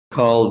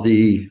Call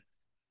the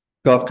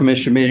Golf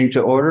Commission meeting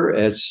to order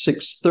at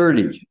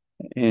 6:30.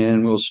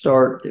 And we'll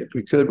start, if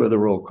we could, with a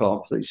roll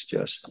call, please,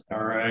 Justin.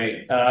 All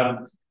right.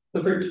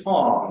 Clifford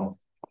Tong.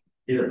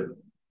 Here.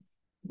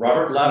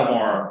 Robert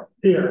Lattimore.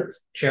 Here.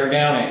 Chair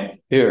Downing.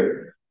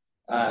 Here.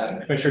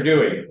 Commissioner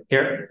Dewey.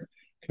 Here.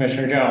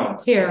 Commissioner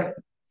Jones. Here.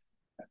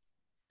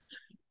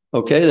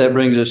 Okay, that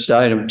brings us to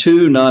item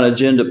 2,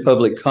 non-agenda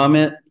public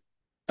comment.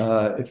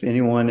 If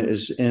anyone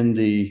is in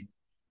the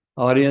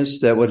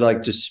audience that would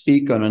like to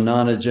speak on a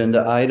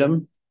non-agenda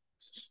item,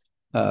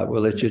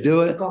 we'll let you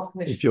do it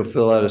if you'll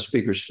fill out a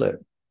speaker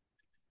slip.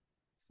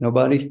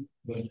 Nobody?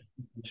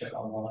 Check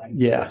online.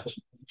 Yeah,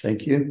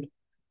 thank you.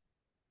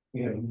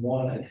 We have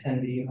one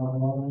attendee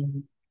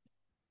online.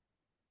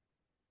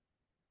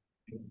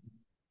 Is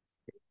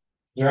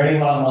there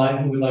anyone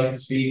online who would like to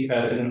speak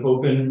at an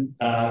open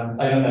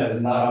item that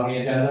is not on the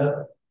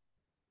agenda?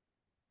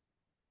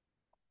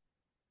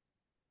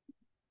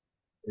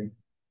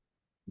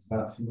 Does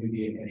not seem to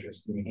be an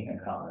interest in making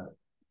a comment.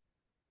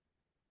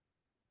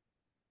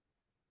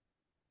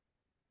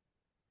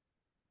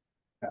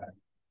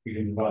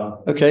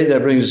 Okay,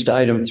 that brings us to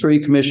item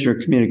 3,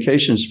 Commissioner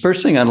Communications.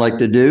 First thing I'd like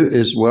to do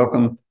is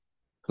welcome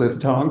Cliff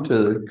Tong to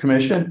the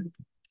commission.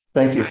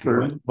 Thank you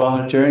for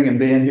volunteering and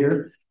being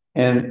here.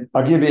 And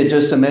I'll give you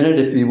just a minute,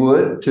 if you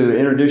would, to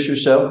introduce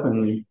yourself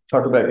and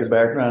talk about your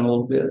background a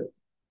little bit.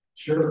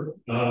 Sure.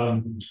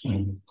 I'm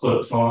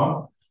Cliff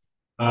Tong.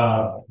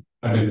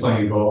 I've been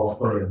playing golf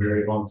for a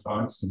very long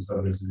time, since I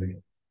was a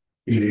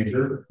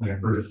teenager. My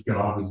first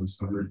job as a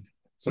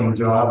summer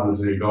job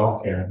was a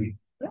golf caddy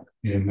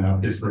in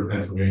Pittsburgh,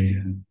 Pennsylvania,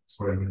 and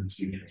so I went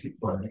to keep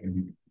playing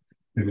and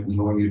been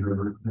enjoying it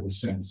ever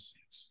since.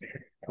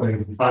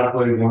 Playing for 5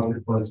 played once or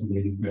twice a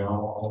week now,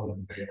 all of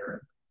them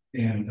there.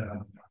 And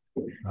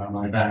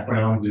my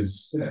background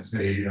is as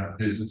a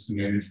business and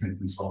management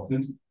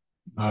consultant.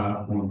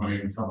 Formed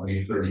my own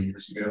company 30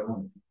 years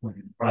ago, went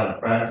into private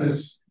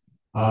practice,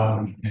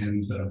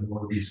 and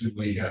more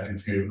recently got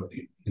into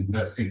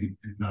investing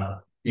in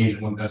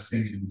angel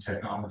investing in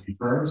technology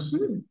firms.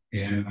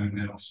 And I'm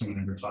now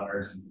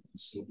semi-retired.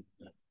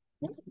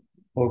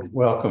 Well,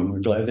 welcome. We're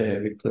glad to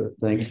have you, Cliff.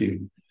 Thank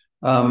you.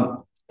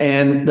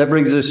 And that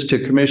brings us to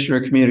Commissioner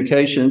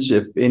Communications.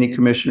 If any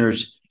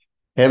commissioners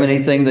have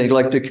anything they'd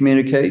like to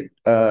communicate,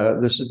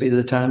 this would be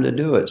the time to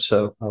do it.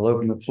 So I'll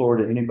open the floor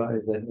to anybody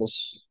that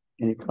has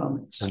any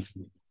comments.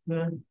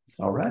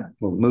 All right,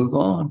 we'll move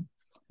on.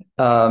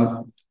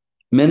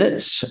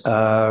 Minutes.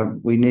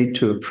 We need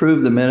to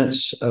approve the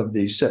minutes of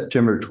the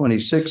September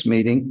 26th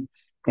meeting.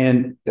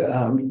 And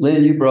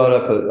Lynn, you brought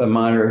up a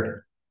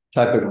minor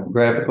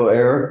typographical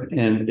error.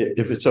 And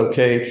if it's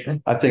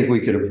okay, I think we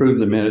could approve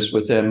the minutes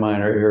with that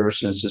minor error,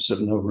 since it's of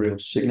no real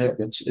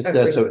significance. If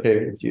that's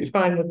okay with you. It's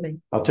fine with me.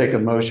 I'll take a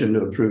motion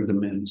to approve the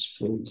minutes,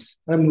 please.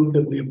 I move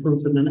that we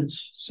approve the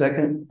minutes.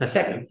 Second? A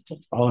second.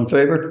 All in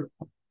favor?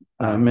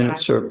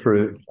 Minutes are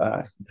approved.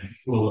 Aye.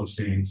 Full of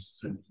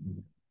scenes.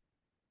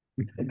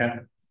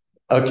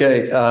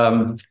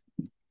 Okay.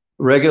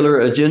 Regular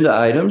agenda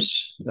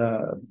items.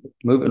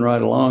 Moving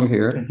right along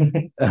here.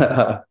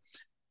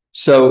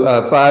 So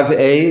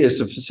 5A is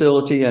the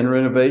facility and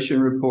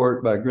renovation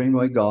report by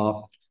Greenway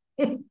Golf.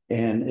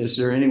 And is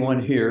there anyone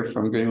here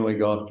from Greenway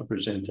Golf to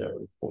present that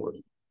report?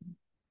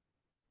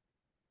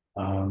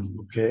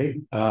 Okay.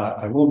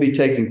 I won't be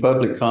taking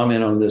public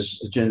comment on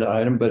this agenda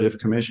item, but if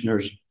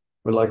commissioners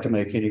would like to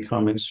make any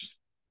comments,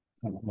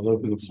 I'll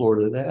open the floor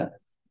to that.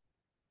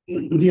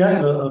 Yeah, I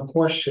have a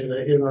question.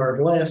 In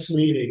our last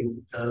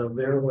meeting,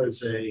 there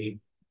was a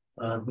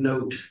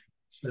note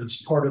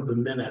that's part of the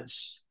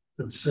minutes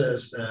that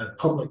says that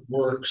Public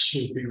Works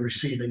will be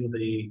receiving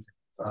the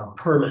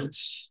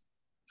permits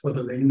for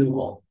the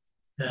renewal.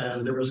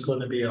 And there was going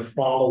to be a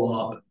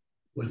follow-up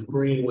with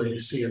Greenway to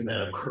see if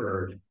that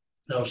occurred.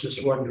 And I was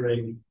just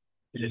wondering,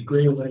 did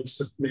Greenway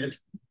submit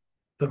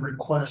the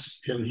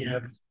request, and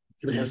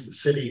has the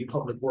city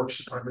Public Works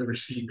Department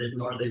received it,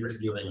 and are they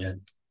reviewing it?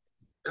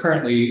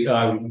 Currently,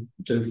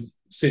 the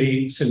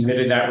city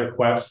submitted that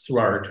request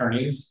through our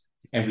attorneys,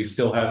 and we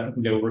still have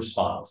no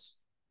response.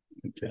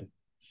 Okay.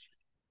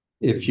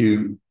 If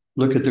you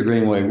look at the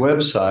Greenway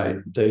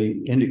website, they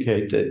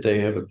indicate that they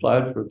have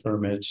applied for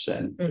permits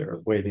and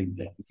they're waiting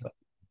them. But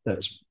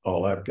that's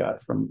all I've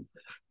got from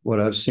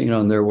what I've seen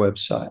on their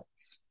website.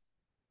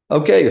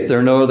 Okay, if there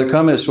are no other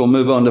comments, we'll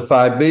move on to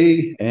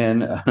 5B.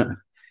 And I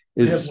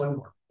have one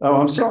more. Oh,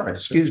 I'm sorry.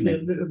 Excuse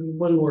me.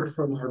 One more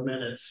from our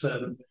minutes.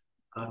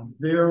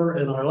 There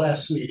in our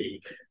last meeting,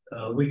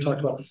 we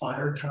talked about the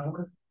fire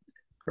tower.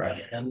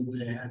 Right. And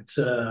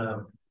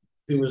that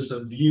there was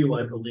a view,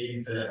 I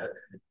believe, that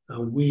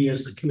we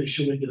as the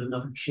commission would get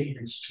another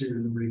chance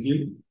to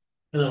review.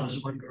 And I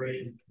was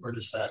wondering, where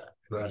does that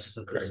address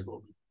the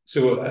principle?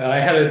 So I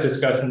had a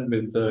discussion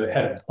with the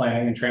head of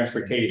planning and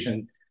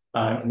transportation.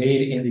 And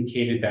they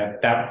indicated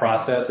that that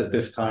process at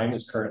this time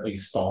is currently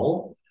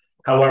stalled.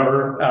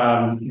 However,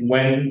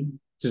 when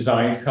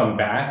designs come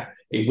back,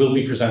 it will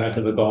be presented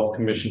to the Golf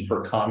Commission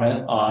for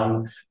comment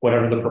on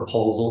whatever the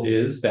proposal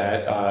is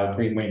that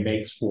Greenway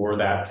makes for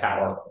that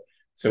tower.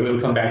 So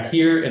it'll come back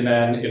here and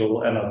then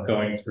it'll end up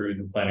going through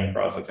the planning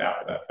process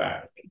after that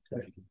fact.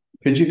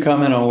 Could you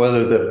comment on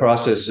whether the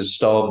process is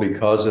stalled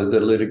because of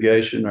the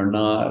litigation or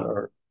not,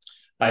 or?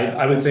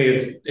 I would say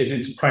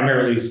it's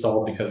primarily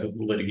stalled because of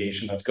the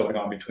litigation that's going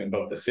on between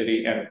both the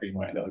city and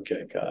Greenway.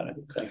 Okay, got it.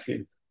 Thank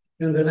you.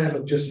 And then I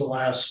have just the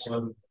last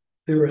one.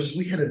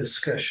 We had a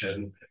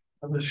discussion,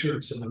 I'm not sure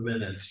it's in the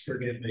minutes,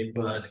 forgive me,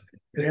 but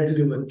it had to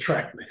do with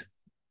TrackMan.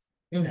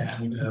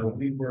 And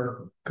we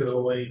were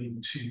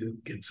going to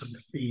get some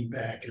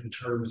feedback in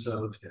terms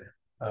of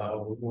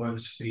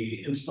was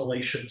the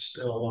installation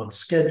still on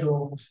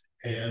schedule,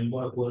 and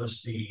what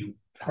was the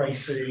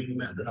pricing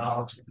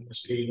methodology that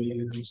was being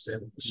used,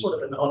 and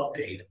sort of an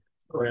update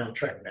around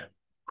TrackMan.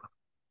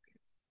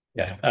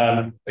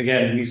 Yeah.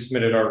 Again, we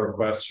submitted our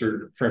request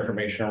for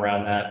information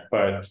around that,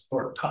 but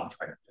Or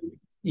contract.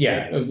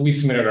 yeah, we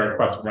submitted our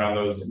request around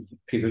those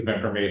pieces of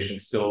information,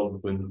 still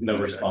with no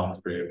response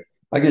for you.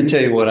 I can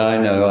tell you what I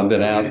know. I've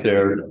been out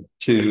there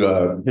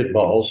to hit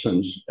balls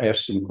and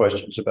ask some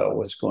questions about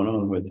what's going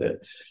on with it.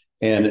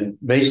 And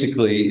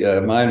basically,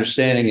 my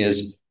understanding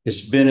is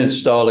it's been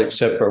installed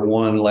except for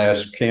one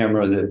last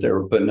camera that they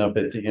were putting up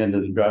at the end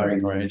of the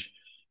driving range,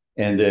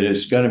 and that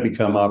it's going to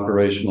become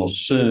operational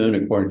soon,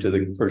 according to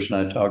the person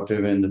I talked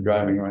to in the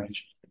driving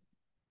range.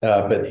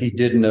 But he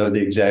didn't know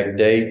the exact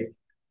date.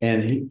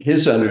 And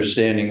his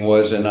understanding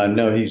was, and I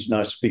know he's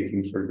not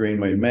speaking for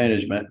Greenway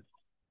management,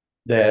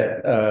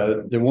 that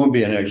there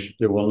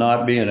will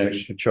not be an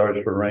extra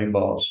charge for rain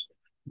balls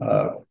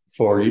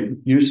for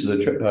use of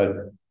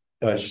the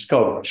it's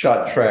called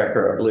Shot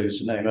Tracker, I believe is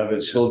the name of it.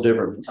 It's a little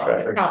different from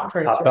Tracker. Top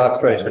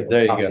Tracer.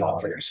 There you go.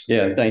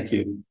 Yeah, thank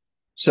you.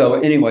 So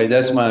anyway,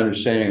 that's my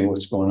understanding of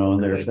what's going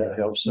on there, if that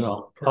helps at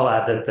all. I'll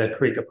add that the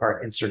Eureka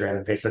Park Instagram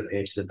and Facebook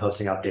page has been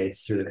posting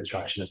updates through the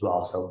construction as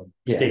well. So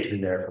stay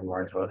tuned there for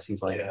more info. It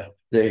seems like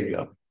There you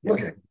go.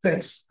 Okay,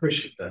 thanks.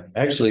 Appreciate that.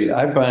 Actually,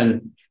 I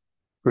find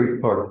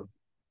Eureka Park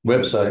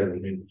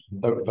website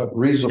a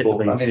reasonable.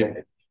 I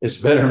mean, it's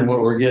better than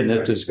what we're getting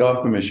at this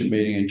golf commission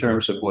meeting in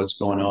terms of what's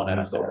going on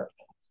out there.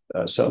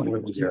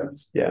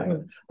 Yeah,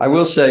 I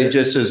will say,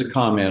 just as a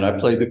comment, I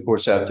played the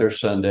course out there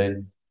Sunday,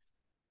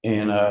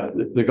 and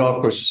the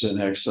golf course is in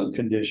excellent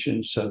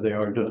condition. So they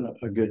are doing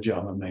a good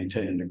job of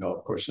maintaining the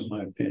golf course, in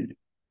my opinion.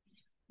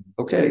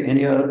 Okay,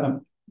 any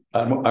other?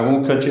 I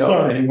won't cut you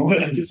off anymore.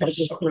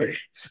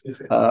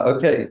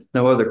 Okay,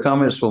 no other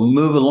comments. We'll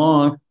move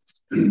along.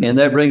 And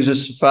that brings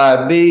us to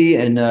 5B,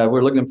 and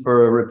we're looking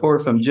for a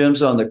report from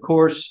Jim's on the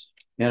course.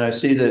 And I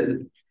see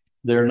that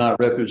they're not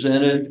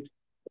represented.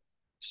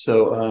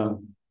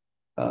 So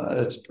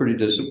that's pretty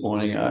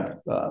disappointing.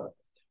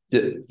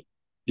 Do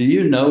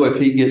you know if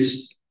he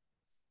gets,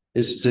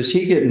 does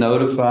he get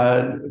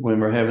notified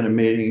when we're having a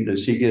meeting?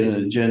 Does he get an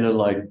agenda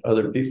like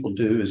other people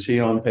do? Is he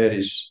on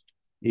Patty's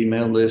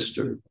email list,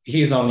 or?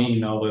 He's on the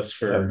email list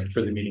for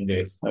the meeting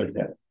date.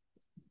 Okay.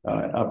 All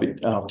right.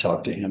 I'll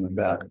talk to him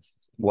about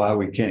why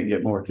we can't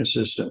get more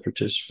consistent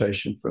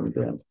participation from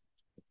them.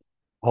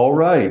 All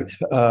right.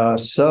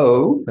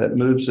 So that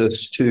moves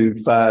us to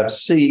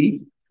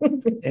 5C.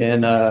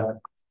 And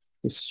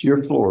it's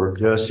your floor,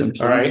 Justin.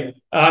 Please. All right.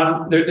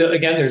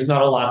 Again, there's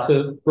not a lot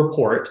to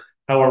report.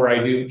 However,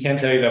 can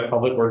tell you that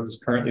Public Works is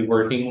currently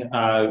working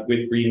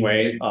with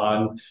Greenway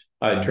on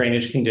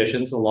drainage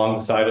conditions along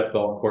the side of the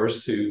golf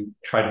course to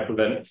try to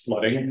prevent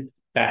flooding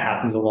that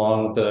happens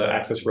along the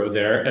access road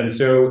there. And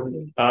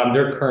so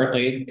they're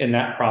currently in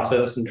that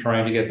process and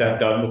trying to get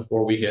that done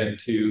before we get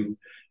to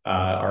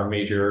our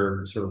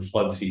major sort of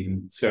flood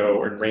season,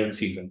 or rain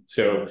season.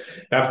 So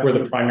that's where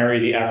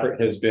the effort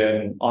has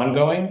been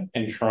ongoing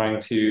and trying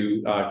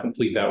to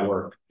complete that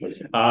work.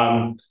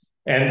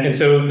 And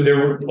so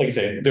like I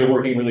say, they're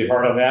working really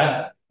hard on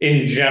that.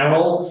 In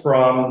general,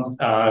 from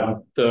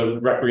the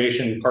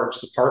Recreation and Parks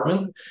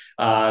Department,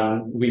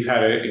 we've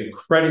had an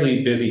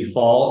incredibly busy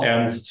fall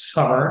and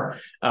summer.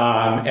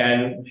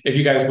 And if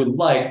you guys would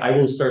like, I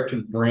will start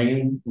to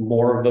bring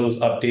more of those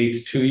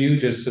updates to you,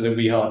 just so that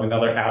we have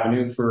another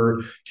avenue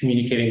for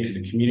communicating to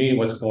the community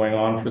what's going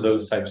on for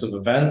those types of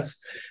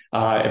events.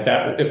 If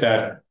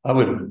that I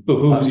would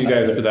behooves you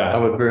guys for that. I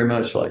would very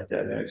much like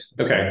that,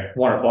 actually. Okay,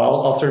 wonderful.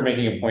 I'll start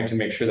making a point to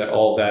make sure that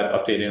all that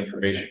updated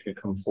information can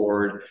come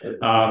forward.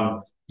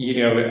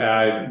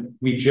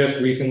 We just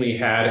recently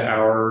had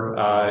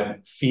our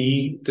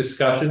fee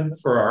discussion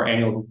for our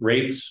annual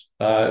rates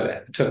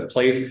took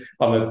place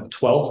on the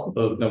 12th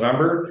of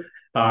November,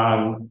 the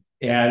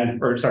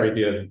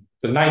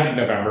 9th of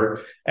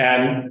November,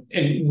 and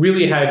it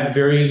really had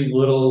very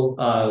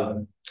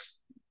little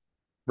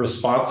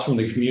response from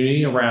the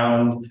community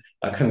around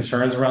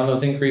concerns around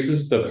those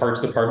increases. The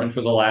Parks Department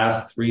for the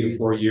last 3 to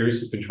 4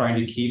 years has been trying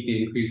to keep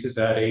the increases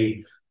at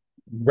a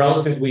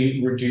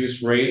relatively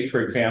reduced rate.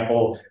 For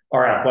example,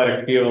 our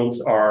athletic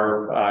fields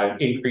are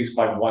increased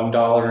by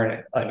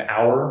 $1 an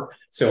hour.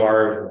 So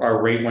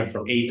our rate went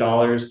from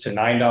 $8 to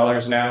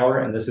 $9 an hour.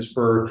 And this is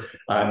for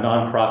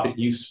nonprofit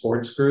youth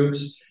sports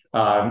groups.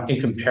 In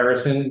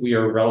comparison, we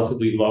are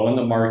relatively low in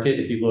the market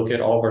if you look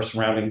at all of our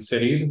surrounding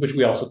cities, which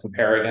we also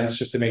compare against,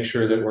 just to make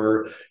sure that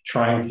we're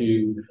trying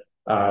to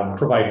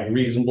provide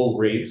reasonable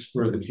rates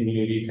for the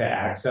community to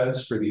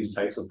access for these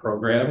types of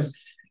programs.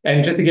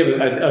 And just to give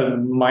a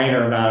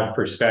minor amount of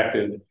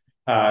perspective,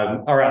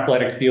 our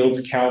athletic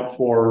fields count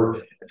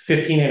for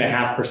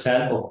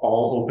 15.5% of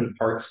all open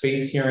park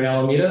space here in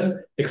Alameda,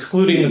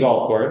 excluding the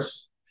golf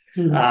course.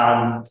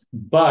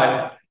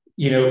 But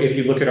if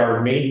you look at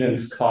our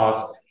maintenance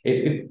costs,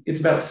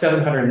 it's about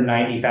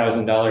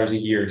 $790,000 a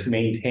year to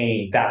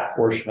maintain that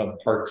portion of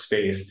park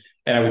space.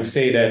 And I would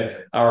say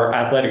that our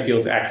athletic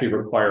fields actually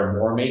require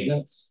more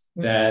maintenance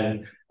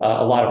than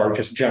a lot of our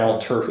just general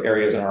turf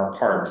areas in our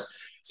parks.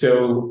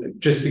 So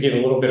just to give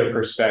a little bit of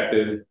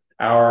perspective,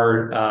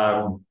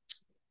 our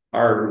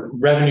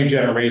revenue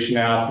generation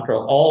now for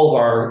all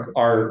of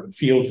our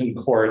fields and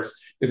courts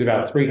is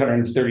about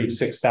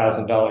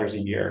 $336,000 a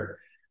year.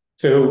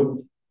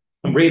 So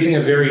I'm raising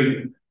a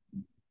very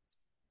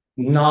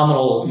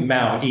nominal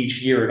amount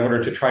each year in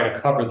order to try to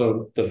cover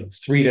the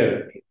 3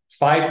 to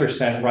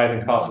 5%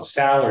 rising cost of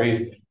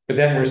salaries. But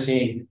then we're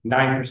seeing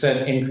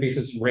 9%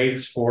 increases in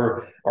rates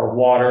for our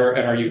water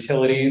and our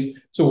utilities.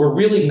 So we're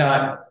really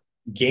not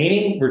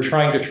gaining. We're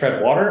trying to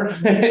tread water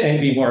and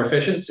be more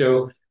efficient.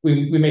 So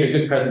we made a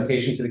good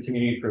presentation to the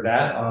community for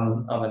that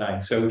on the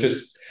 9th. So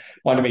just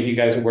want to make you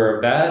guys aware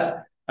of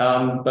that.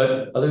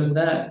 But other than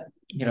that,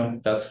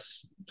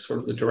 that's sort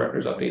of the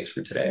director's updates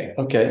for today.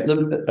 Okay.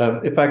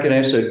 If I can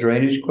ask a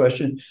drainage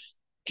question,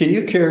 can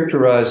you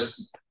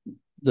characterize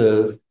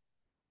the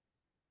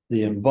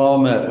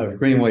involvement of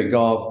Greenway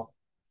Golf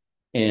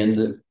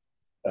and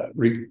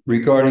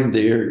regarding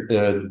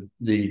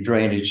the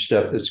drainage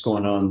stuff that's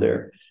going on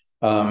there?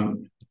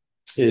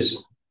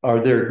 Are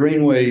there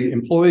Greenway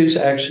employees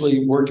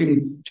actually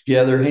working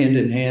together hand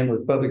in hand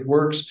with Public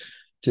Works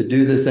to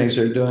do the things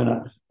they're doing?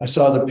 I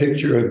saw the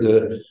picture of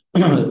the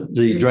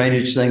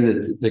drainage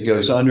thing that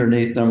goes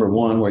underneath number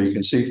 1, where you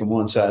can see from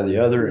one side to the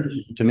other.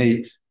 And to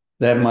me,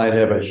 that might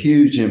have a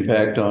huge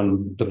impact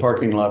on the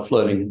parking lot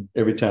flooding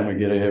every time we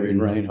get a heavy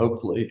rain,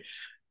 hopefully.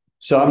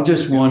 So I'm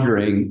just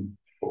wondering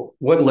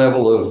what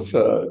level of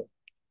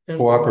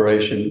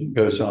cooperation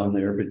goes on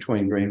there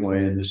between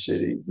Greenway and the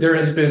city. There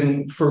has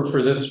been,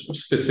 for this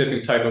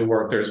specific type of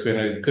work, there's been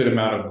a good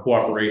amount of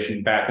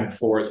cooperation back and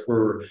forth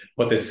for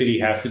what the city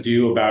has to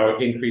do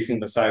about increasing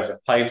the size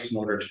of pipes in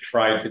order to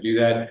try to do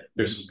that.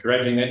 There's some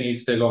dredging that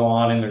needs to go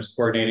on, and there's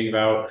coordinating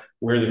about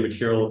where the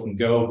material can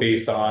go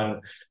based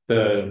on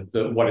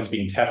what it's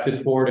being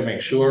tested for to make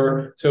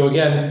sure. So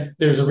again,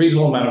 there's a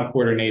reasonable amount of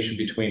coordination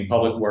between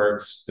Public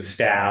Works, the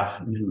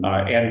staff, and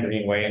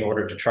Greenway in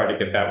order to try to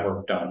get that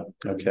work done.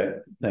 Okay,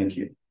 thank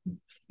you.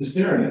 Is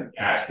there an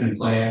action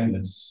plan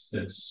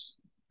that's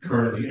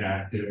currently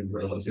active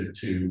relative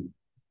to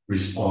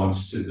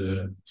response to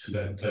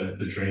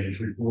the drainage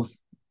report?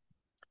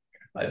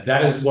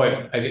 That is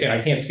what, and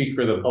I can't speak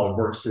for the Public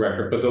Works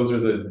director, but those are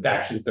the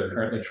actions they're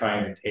currently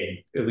trying to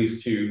take, at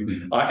least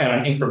to on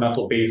an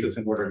incremental basis,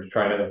 in order to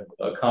try to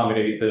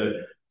accommodate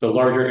the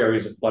larger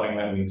areas of flooding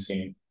that we've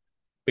seen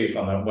based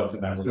on what's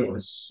in that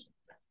report.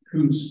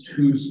 Whose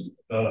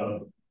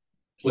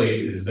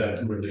plate is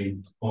that really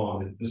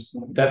on at this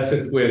point? That's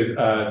it with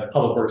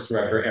Public Works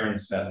Director Aaron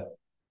Smith.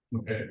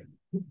 Okay,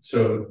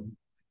 so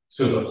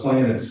the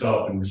plan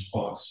itself in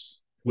response,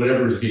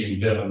 whatever is being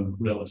done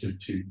relative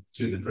to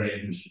the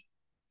drainage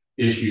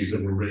issues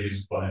that were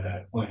raised by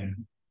that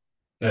plan,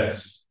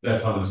 that's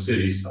on the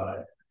city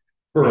side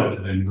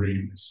rather than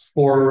Greenway's.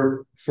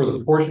 For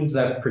the portions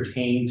that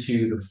pertain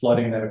to the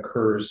flooding that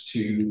occurs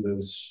to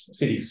the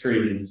city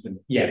streets,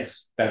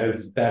 yes, that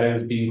is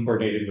being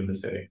coordinated with the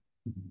city.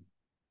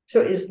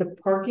 So is the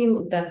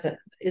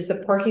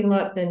parking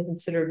lot then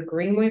considered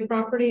Greenway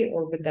property,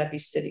 or would that be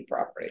city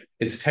property?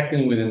 It's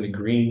technically within the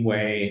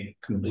Greenway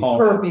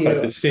component, Purview.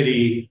 but the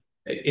city,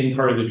 in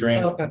part of the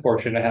drainage Okay.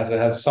 portion, it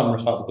has some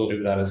responsibility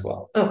with that as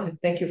well. Okay,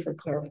 thank you for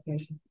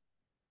clarification.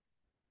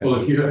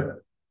 Well, if you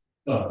have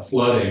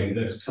flooding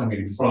that's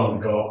coming from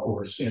the golf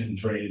course and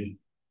drained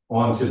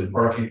onto the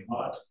parking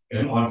lot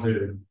and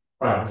onto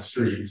private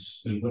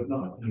streets and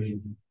whatnot, I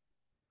mean,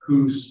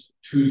 who's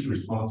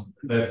responsible?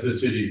 That's the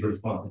city's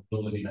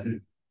responsibility to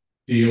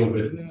deal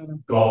with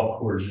golf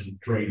course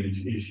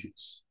drainage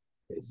issues.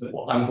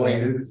 Well, I'm going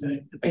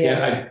to,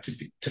 again,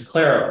 to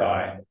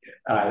clarify,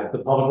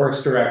 the Public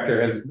Works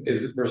Director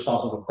is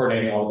responsible for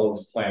coordinating all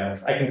those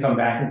plans. I can come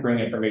back and bring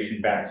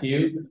information back to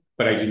you,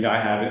 but I do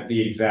not have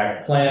the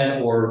exact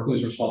plan or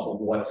who's responsible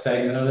for what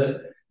segment of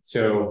it.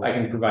 So I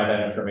can provide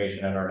that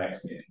information at our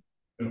next meeting.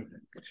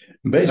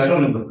 Okay. I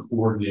don't know the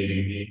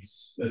coordinating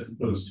needs as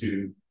opposed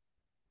to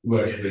who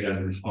actually has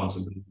the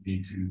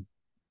responsibility to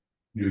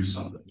do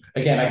something.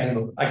 Again,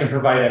 I can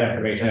provide that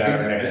information at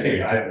our next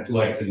meeting. I'd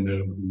like to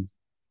know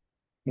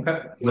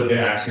what the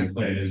action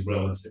plan is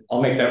relative.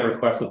 I'll make that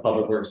request of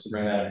Public Works to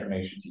bring that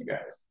information to you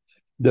guys.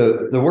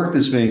 The work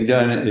that's being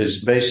done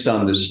is based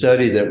on the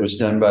study that was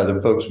done by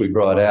the folks we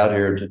brought out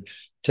here to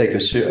take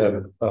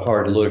a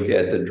hard look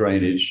at the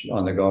drainage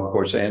on the golf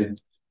course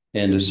and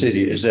the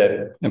city.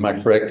 Am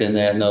I correct in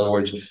that? In other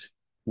words,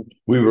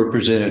 we were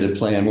presented a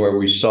plan where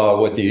we saw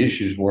what the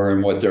issues were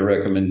and what their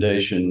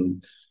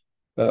recommendation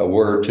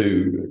were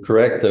to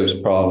correct those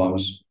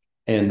problems,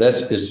 and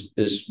that's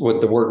is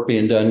what the work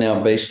being done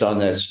now based on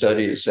that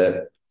study, is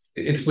that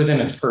It's within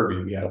its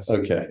purview, yes.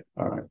 okay?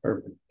 All right,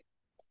 perfect.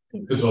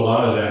 Because a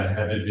lot of that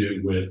had to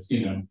do with,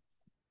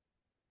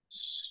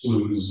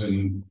 sloughs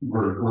and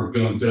were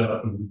gummed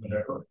up and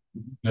whatever,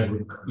 that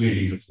were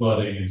leading to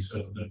flooding, and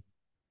so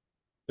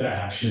the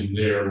action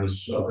there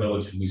was a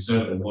relatively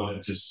simple one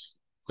of just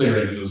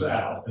clearing those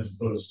out as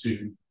opposed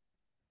to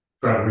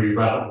trying to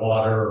reroute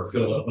water or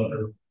fill up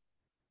other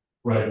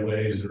right of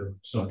ways or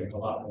something a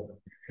lot more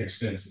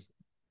extensive.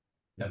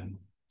 And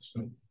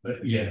so,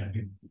 but yeah,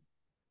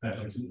 I'd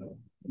like to know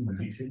more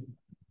detail.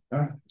 All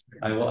right.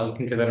 I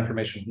can get that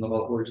information from the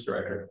Public Works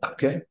Director.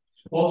 Okay.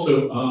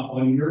 Also,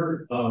 on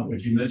your,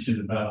 what you mentioned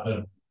about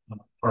the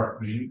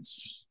park maintenance,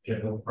 just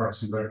general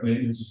parks and rec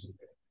maintenance,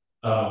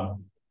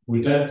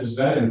 does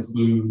that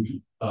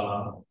include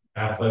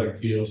athletic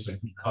fields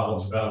like the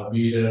College of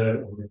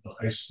Alameda or the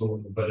high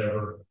school or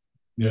whatever?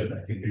 I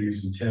think they're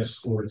using tennis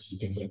courts and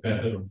things like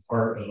that are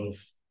part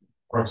of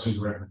parks and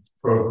rec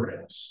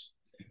programs.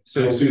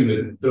 So I assume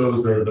that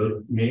those are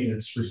the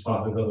maintenance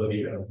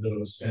responsibility of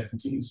those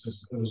entities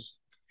as those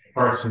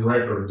parks and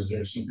rec, or is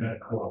there some kind of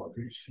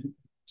cooperation?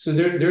 So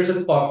there's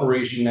a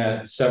cooperation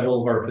at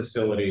several of our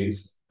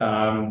facilities.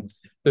 The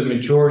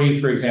majority,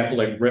 for example,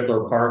 like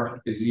Rittler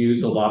Park is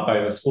used a lot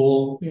by the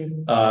school,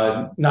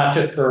 not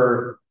just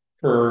for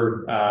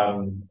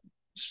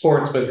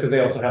sports, but because they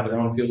also have their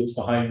own fields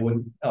behind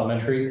Wood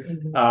Elementary.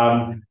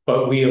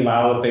 But we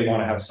allow, if they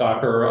want to have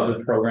soccer or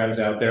other programs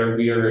out there,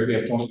 we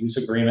have joint use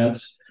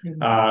agreements.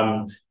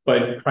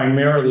 But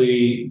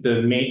primarily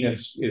the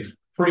maintenance is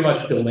pretty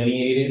much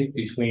delineated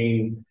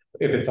between,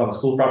 if it's on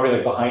school property,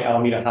 like behind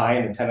Alameda High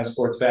and the tennis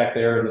courts back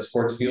there and the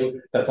sports field,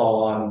 that's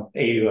all on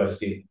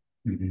AUSD.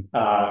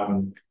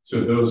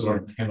 So those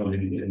aren't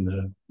counted in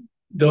the.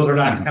 Those are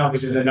not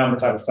counted in the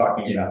numbers I was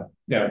talking about.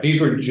 No, these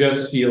were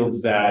just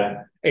fields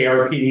that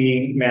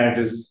ARPD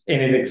manages,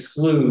 and it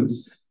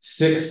excludes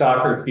 6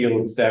 soccer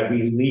fields that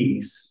we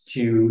lease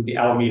to the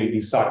Alameda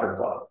Youth Soccer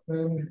Club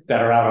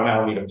that are out on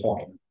Alameda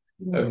Point.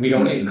 We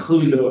don't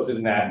include those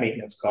in that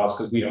maintenance cost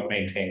because we don't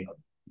maintain them.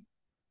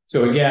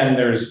 So again,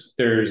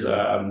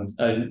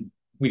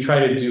 we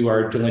try to do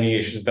our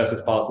delineation as best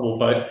as possible,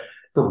 but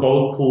for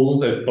both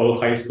pools at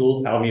both high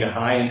schools, Alameda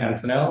High and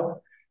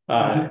Encinal,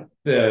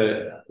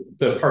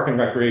 the Park and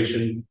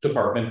Recreation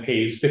Department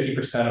pays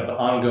 50% of the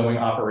ongoing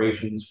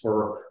operations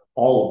for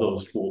all of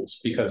those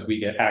pools because we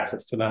get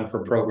access to them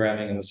for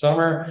programming in the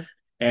summer,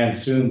 and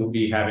soon we'll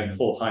be having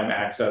full-time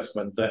access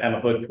when the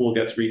Emma Hood pool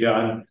gets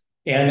redone.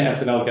 And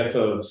Encinal gets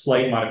a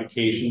slight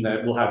modification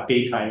that will have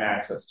daytime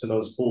access to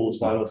those pools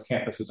while those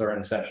campuses are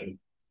in session.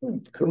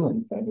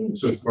 Cool.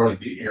 So as far as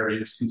the area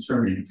is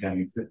concerned, are you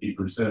counting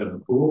 50% of the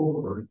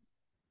pool, or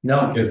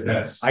no? Because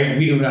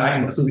we do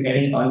not include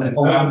any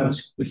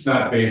it's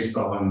not based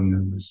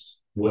on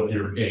what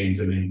you're paying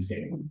to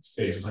maintain. It's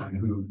based on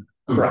whose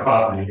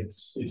property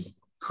it's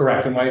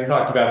correct. And when I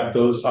talked about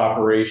those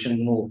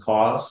operational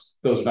costs,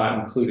 those are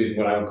not included in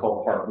what I would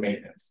call park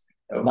maintenance.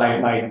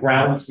 My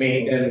grounds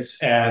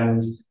maintenance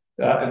and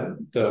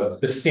the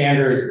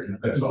standard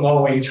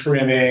mowing,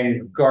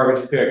 trimming,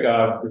 garbage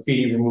pickup,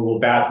 graffiti removal,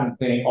 bathroom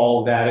cleaning,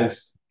 all of that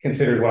is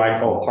considered what I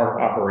call park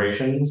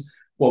operations.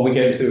 When we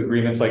get into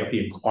agreements like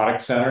the aquatic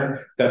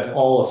center, that's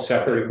all a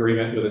separate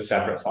agreement with a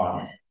separate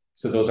fund.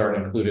 So those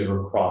aren't included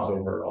or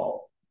crossover at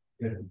all.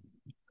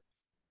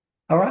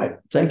 All right.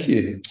 Thank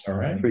you. All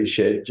right.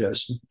 Appreciate it,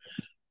 Justin.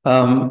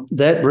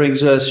 That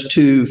brings us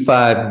to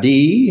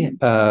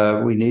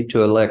 5D. We need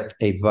to elect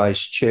a vice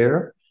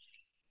chair,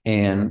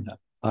 and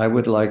I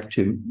would like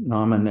to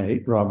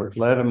nominate Robert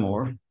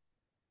Lattimore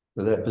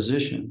for that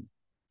position.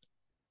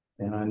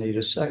 And I need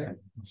a second.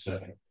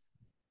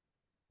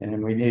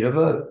 And we need a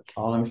vote.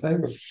 All in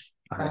favor?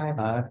 Aye.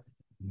 Aye.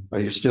 Are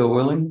you still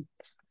willing?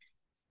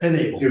 And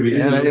able.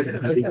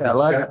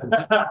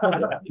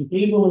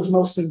 Able is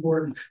most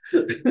important.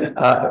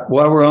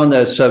 While we're on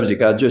that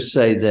subject, I'll just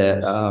say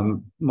that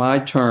my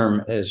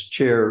term as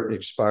chair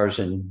expires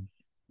in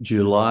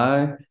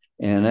July,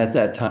 and at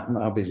that time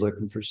I'll be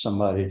looking for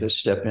somebody to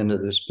step into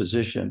this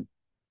position.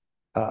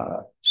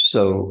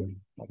 So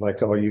I'd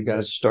like all you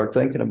guys to start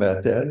thinking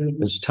about that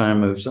as time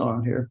moves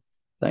on here.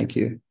 Thank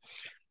you.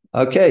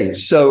 Okay,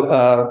 so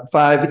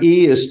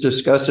 5E is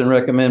discuss and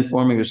recommend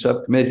forming a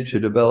subcommittee to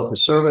develop a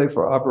survey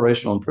for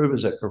operational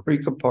improvements at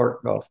Caprica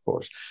Park Golf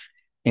Course.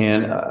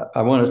 And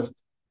I want to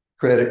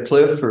credit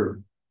Cliff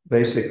for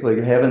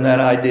basically having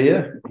that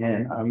idea.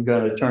 And I'm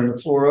going to turn the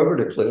floor over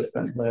to Cliff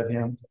and let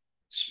him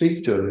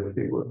speak to it, if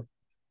he will.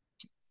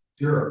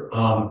 Sure.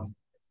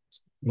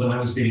 When I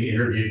was being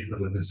interviewed for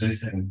the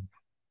position,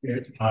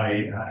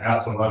 I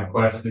asked a lot of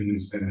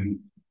questions and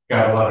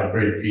got a lot of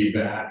great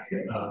feedback.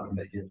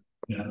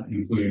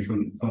 Including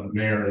from the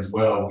mayor as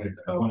well. And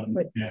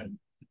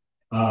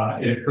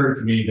it occurred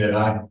to me that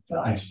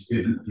I just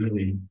didn't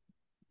really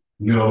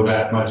know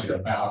that much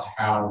about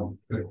how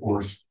the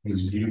course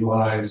was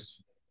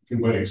utilized, to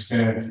what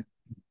extent,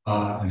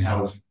 and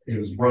how it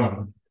was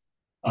run.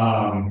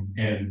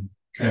 And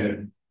kind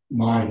of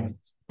my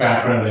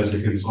background as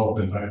a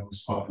consultant, I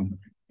was fun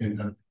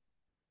in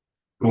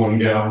going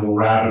down the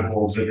rabbit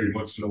holes every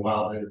once in a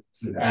while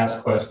to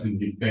ask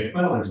questions. You think,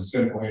 well, there's a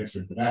simple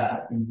answer to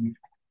that, and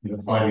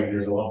finding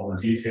there's a lot more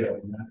detail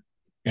in that.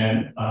 And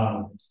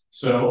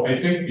so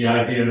I think the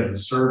idea of the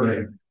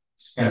survey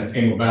kind of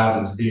came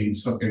about as being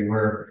something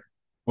where,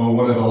 well,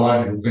 one of the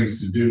logical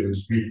things to do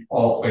is we've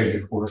all played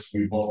the course,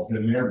 we've all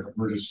been there, but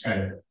we're just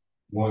kind of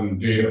one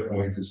data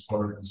point as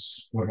far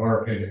as what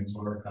our opinions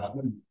are about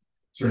it.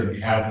 Certainly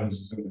have those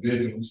as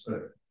individuals,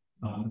 but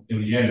in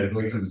the end, it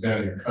really comes down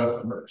to your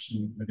customers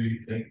and what do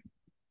you think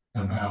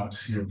about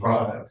your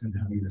product and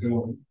how you're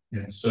doing.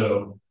 And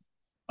so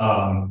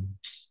I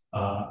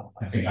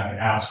think I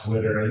asked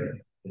whether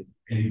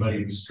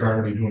anybody was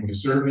currently doing a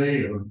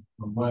survey or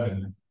what,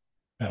 and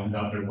I found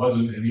out there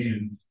wasn't any,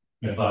 and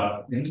I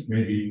thought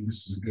maybe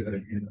this is a good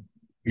idea.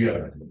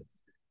 Yeah.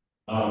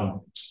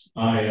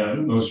 I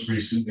most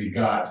recently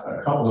got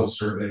a couple of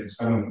surveys.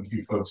 I don't know if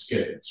you folks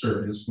get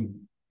surveys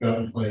from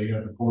Gun Play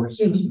the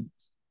courses.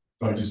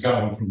 So I just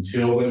got one from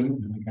Tilden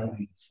and I got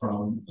one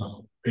from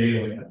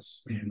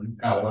Baylands in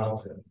Palo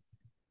Alto.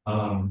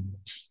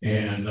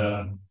 And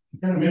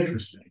kind of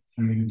interesting.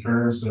 I mean, in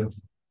terms of,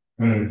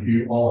 I don't know if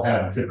you all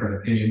have different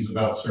opinions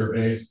about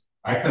surveys.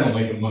 I kind of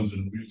like the ones that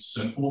are really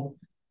simple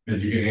that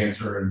you can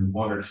answer in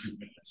 1 or 2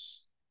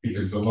 minutes,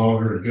 because the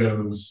longer it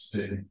goes,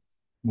 the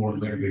more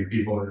likely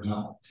people are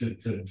not to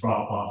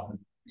drop off and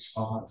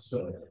respond.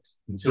 So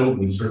the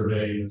Tilden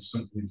survey is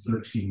simply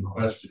 13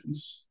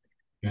 questions,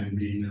 and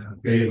the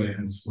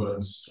Baylands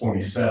was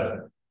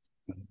 27.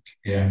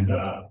 And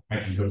I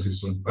can go through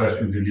some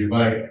questions if you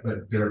like,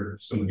 but there are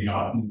some of the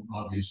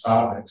obvious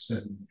topics.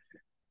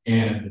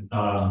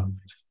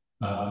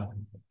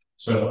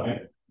 So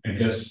I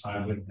guess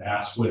I would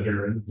ask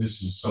whether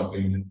this is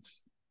something that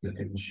the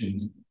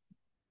commission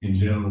in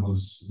general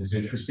is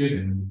interested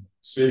in,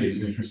 city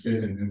is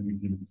interested, and then we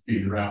can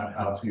figure out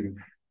how to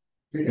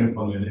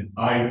implement it.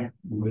 I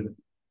would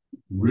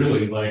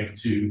really like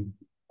to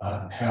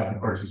have the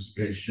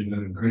participation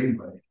in the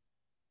Greenway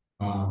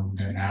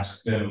and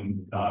ask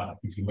them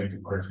if you'd like to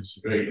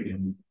participate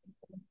in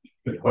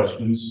the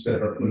questions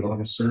that are put on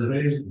the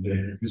survey,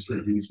 the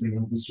distribution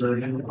of the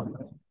survey,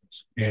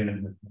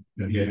 and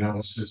the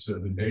analysis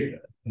of the data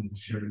and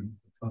sharing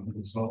of the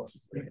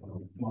results.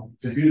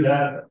 To do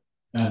that,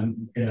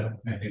 and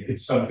I think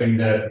it's something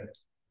that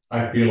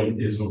I feel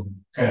is a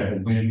kind of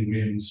a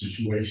win-win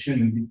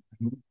situation.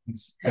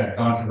 It's kind of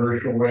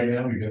controversial right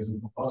now because of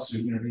the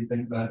lawsuit and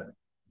everything, but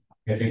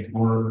I think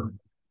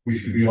we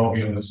should all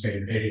be on the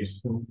same page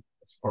as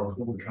far as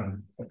what we're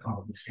trying to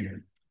accomplish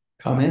here.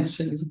 Comments?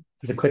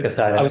 As a quick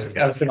aside, I was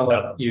going to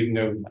let you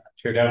know,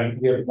 Chair Downing,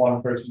 we have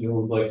one person who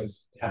would like to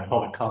have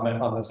public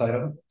comment on this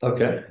item.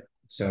 Okay.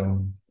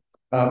 So,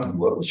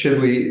 should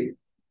we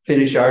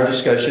finish our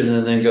discussion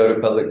and then go to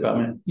public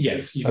comment?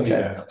 yes, you can do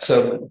that.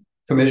 So,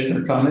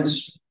 Commissioner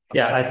comments?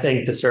 yeah, I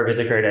think the survey is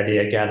a great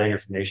idea. Gathering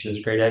information is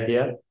a great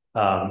idea.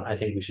 I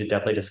think we should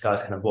definitely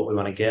discuss kind of what we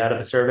want to get out of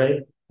the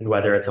survey and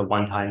whether it's a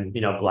one-time,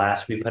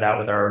 blast we put out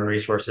with our own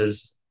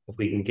resources. If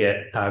we can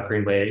get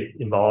Greenway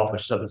involved,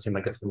 which doesn't seem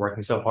like it's been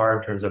working so far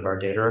in terms of our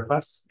data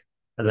requests.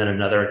 And then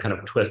another kind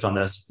of twist on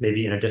this,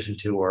 maybe in addition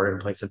to or in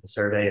place of the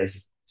survey,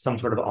 is some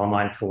sort of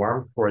online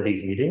form for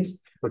these meetings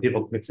where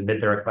people can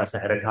submit their requests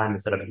ahead of time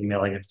instead of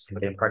emailing it to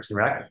somebody in Parks and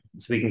Rec.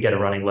 So we can get a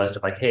running list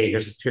of like, hey,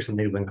 here's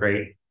something that went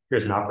great.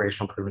 Here's an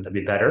operational improvement that'd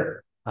be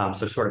better.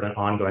 So sort of an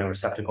ongoing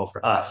receptacle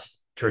for us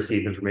to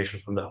receive information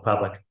from the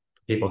public.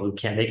 People who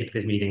can't make it to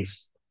these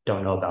meetings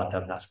don't know about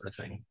them, that sort of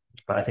thing.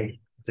 But I think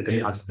it's a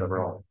good concept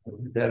overall.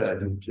 That I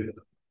do too.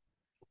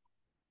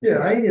 Yeah,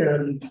 I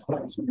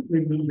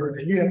remember,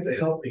 and you have to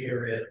help me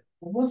here, Ed.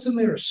 Wasn't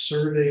there a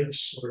survey of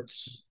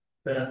sorts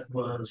that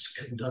was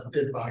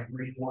conducted by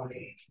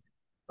Greenway?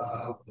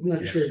 I'm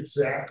not sure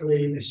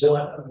exactly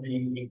what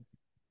the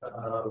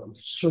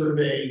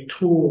survey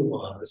tool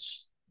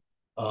was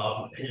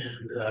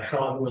and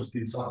how it was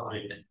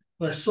designed,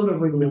 but I sort of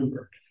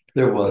remember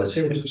There was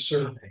a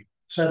survey.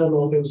 So I don't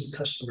know if it was a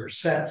customer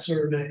sat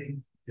survey,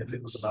 if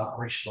it was an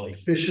operational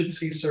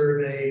efficiency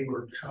survey,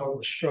 or how it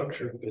was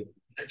structured, but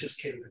I just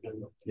can't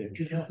remember. Can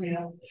you help me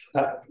out?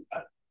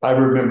 I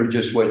remember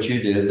just what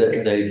you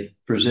did. They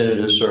presented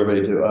a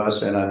survey to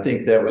us, and I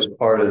think that was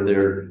part of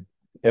their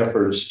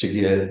efforts to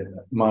get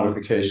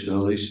modification of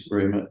the lease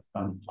agreement.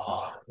 I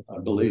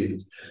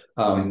believe.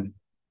 I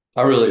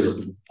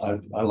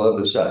love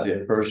this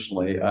idea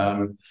personally,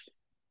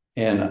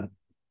 and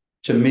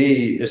to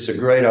me, it's a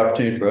great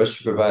opportunity for us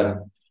to provide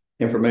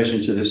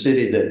information to the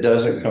city that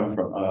doesn't come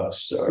from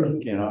us. Or,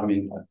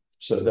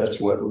 so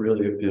that's what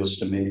really appeals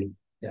to me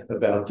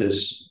about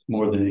this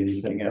more than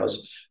anything else.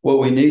 What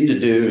we need to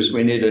do is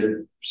we need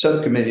a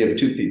subcommittee of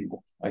 2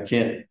 people. I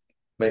can't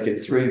make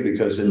it 3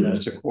 because then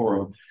that's a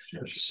quorum.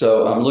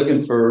 So I'm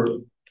looking for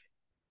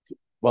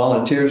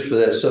volunteers for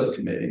that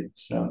subcommittee.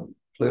 So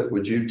Cliff,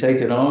 would you take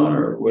it on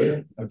or what?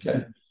 Yeah.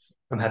 Okay.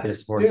 I'm happy to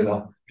support as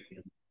well.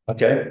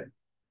 Okay.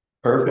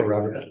 Perfect.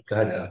 Robert, go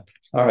ahead.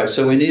 All right.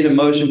 So we need a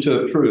motion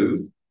to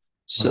approve.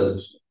 So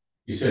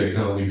You said it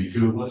can only be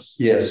two of us?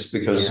 Yes,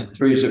 because Yeah.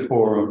 three is a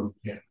quorum.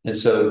 Yeah. And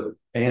so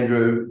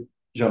Andrew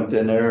jumped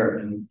in there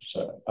and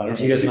so I don't If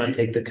know. you guys want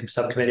to take the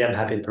subcommittee, I'm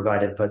happy to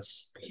provide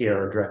inputs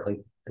here or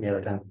directly any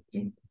other time.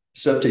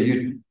 It's up to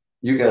you,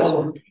 you guys.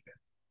 Well,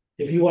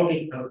 if you want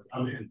me,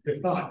 I'm in.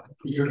 If not,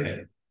 you're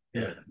okay.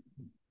 Yeah.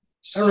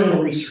 I don't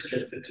know research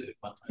into it.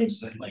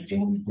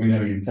 We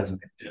know you.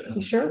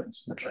 You sure?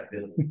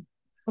 Okay.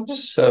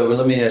 So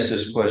let me ask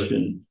this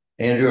question.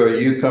 Andrew, are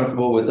you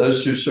comfortable with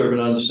those two serving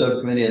on the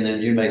subcommittee and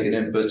then you making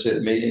inputs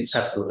at meetings?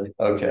 Absolutely.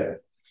 Okay,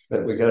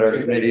 but we got our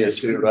committee as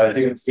two right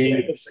here.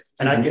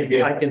 And I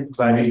can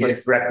provide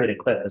inputs directly to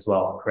Cliff as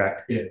well,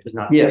 correct? Yeah. Just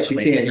not. Yes, you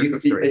can.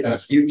 Three.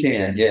 You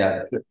can,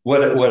 yeah.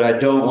 What I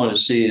don't want to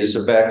see is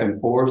a back and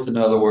forth. In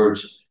other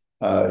words,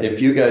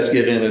 if you guys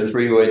get in a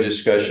three-way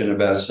discussion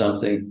about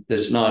something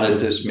that's not at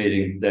this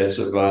meeting, that's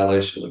a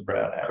violation of the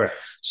Brown Act. Correct.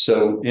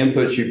 So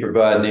inputs you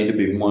provide need to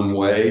be one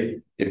way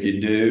if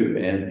you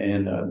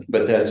do,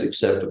 but that's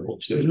acceptable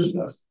too.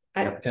 So.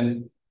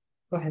 And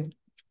Go ahead.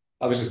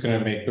 I was just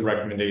gonna make the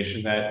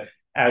recommendation that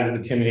as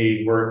the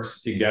committee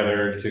works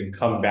together to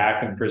come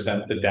back and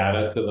present the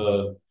data to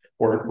the,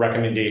 or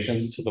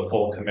recommendations to the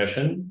full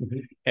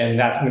commission. And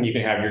that's when you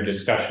can have your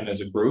discussion as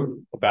a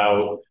group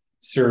about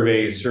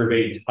surveys,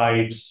 survey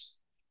types,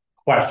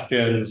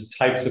 questions,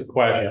 types of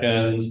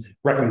questions,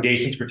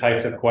 recommendations for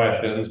types of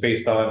questions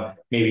based on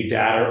maybe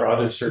data or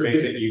other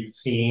surveys that you've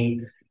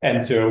seen.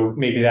 And so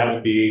maybe that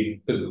would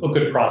be a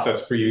good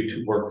process for you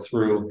to work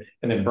through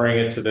and then bring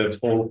it to the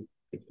full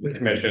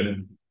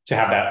commission to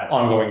have that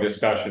ongoing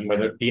discussion,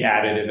 whether it be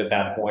additive at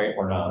that point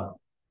or not.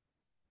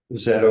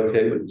 Is that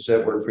okay? Does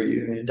that work for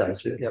you? It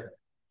does, yep.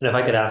 And if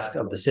I could ask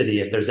of the city,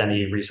 if there's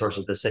any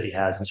resources the city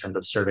has in terms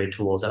of survey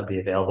tools that would be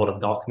available to the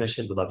golf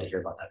commission, we'd love to hear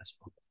about that as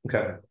well.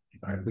 Okay,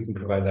 all right, we can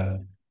provide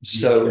that.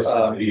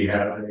 So, Do you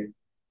have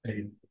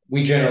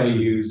We generally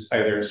use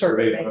either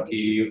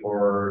SurveyMonkey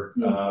or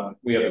Hmm.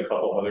 we have a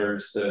couple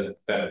others that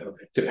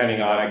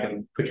depending on, I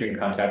can put you in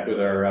contact with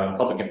our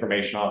public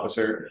information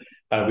officer.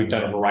 We've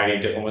done a variety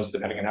of different ones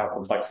depending on how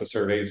complex the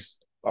surveys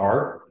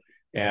are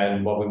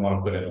and what we want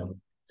to put in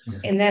them.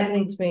 And that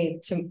leads me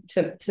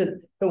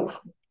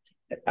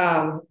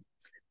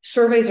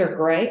surveys are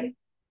great,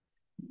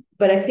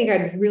 but I think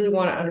I'd really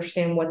want to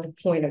understand what the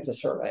point of the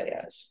survey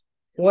is.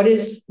 What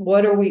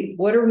are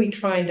we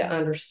trying to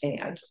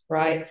understand,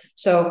 right?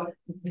 So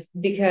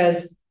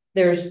because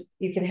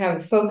you can have a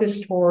focus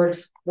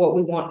towards what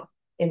we want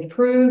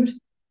improved,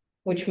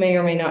 which may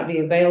or may not be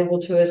available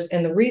to us.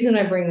 And the reason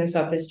I bring this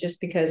up is just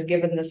because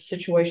given the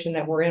situation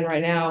that we're in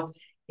right now,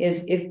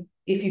 is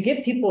if you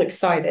get people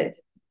excited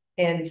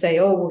and say,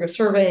 oh, we're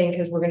surveying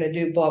because we're going to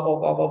do blah, blah,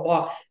 blah, blah,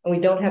 blah, and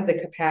we don't have the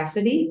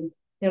capacity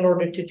in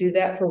order to do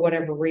that for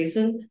whatever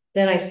reason,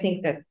 then I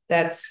think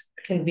that's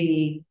can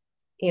be,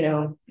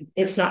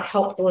 it's not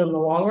helpful in the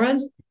long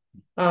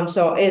run.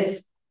 So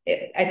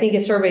I think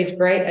a survey is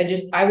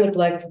great. I would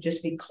like to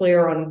just be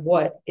clear on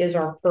what is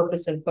our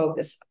purpose and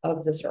focus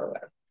of the survey.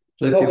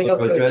 Cliff, What we you hope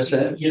want to to address achieve.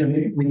 that?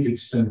 Yeah, we could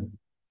spend,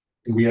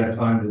 do we have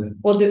time to?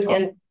 We'll do,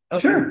 and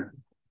okay. Sure.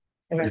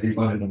 Maybe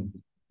find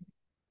them.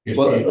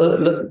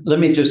 Well, let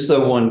me just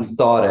throw one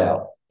thought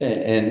out.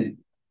 And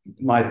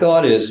my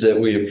thought is that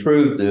we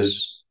approve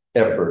this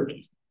effort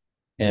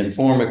and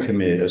form a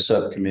committee, a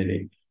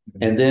subcommittee,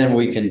 and then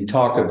we can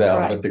talk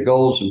about what the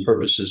goals and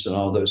purposes and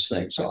all those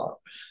things are.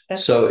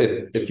 So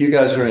if you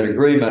guys are in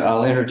agreement,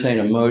 I'll entertain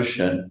a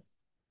motion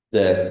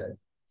that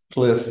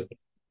Cliff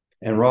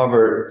and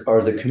Robert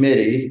are the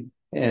committee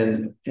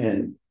and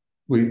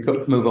we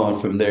move on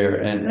from there.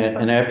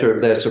 And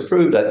after that's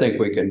approved, I think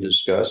we can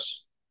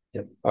discuss.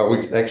 Yep. Or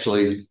we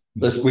actually,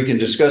 we can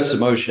discuss the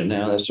motion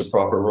now. That's the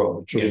proper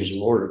role, rules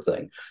of order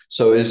thing.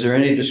 So is there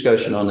any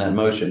discussion on that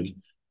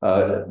motion?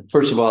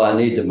 First of all, I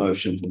need the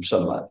motion from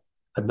somebody.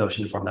 A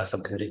motion to form that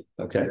subcommittee.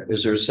 Okay.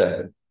 Is there a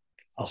second?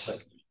 I'll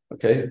second.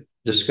 Okay.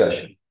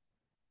 Discussion.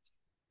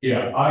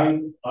 Yeah,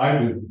 I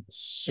would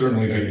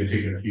certainly like to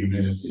take a few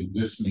minutes in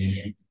this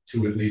meeting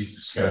to at least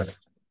discuss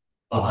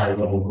a high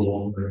level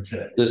goal for a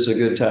check. This is a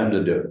good time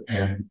to do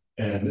it.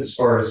 And as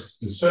far as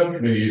the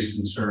subcommittee is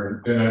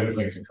concerned, then I would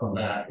like to come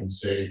back and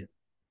say,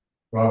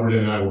 Robert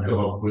and I will come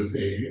up with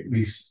at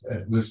least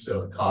a list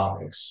of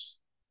topics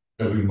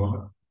that we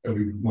want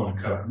to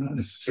cover, not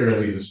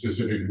necessarily the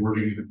specific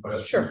wording of the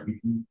question. Sure. We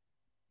can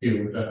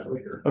deal with that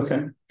later.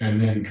 Okay.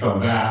 And then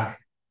come back,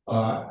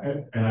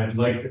 and I'd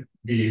like to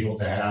be able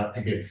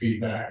to get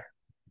feedback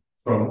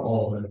from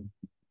all of them.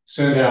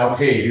 Send out,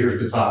 hey, here's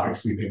the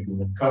topics we think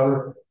we'll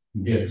cover,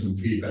 and get some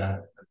feedback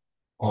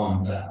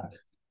on that.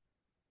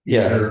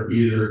 Yeah.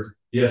 Either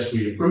yes,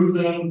 we approve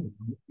them,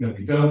 no,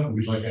 we don't,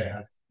 we'd like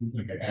to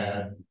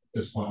add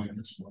this one and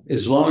this one.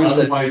 As long as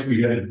Otherwise, we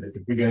get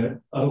it,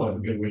 otherwise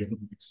we get to wait till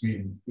the next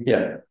meeting.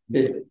 yeah,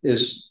 it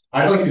is.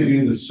 I'd like to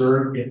do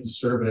get the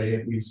survey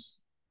at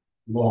least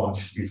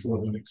launched before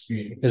the next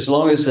meeting. As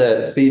long as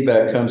that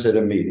feedback comes at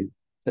a meeting,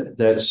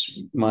 that's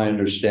my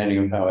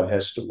understanding of how it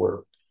has to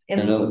work.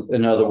 And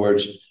In other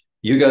words,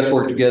 you guys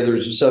work together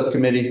as a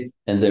subcommittee,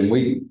 and then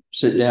we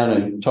sit down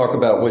and talk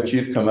about what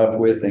you've come up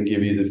with and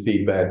give you the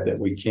feedback that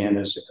we can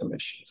as a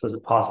commission. So is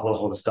it possible to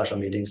hold a special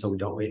meeting so we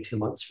don't wait 2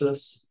 months for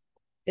this?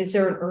 Is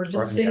there an Or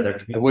urgency? any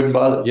other It wouldn't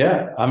bother,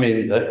 yeah, I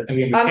mean, that, I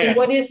mean, we I mean, can't.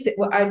 what is the,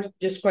 well, I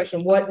just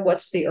question,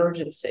 what's the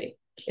urgency?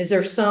 Is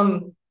there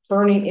some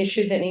burning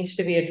issue that needs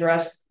to be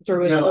addressed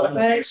through a No, I don't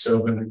survey? think so,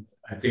 but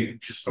I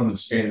think just from the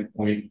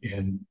standpoint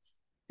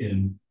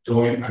in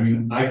doing, I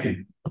mean, I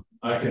could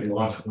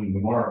launch one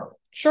tomorrow.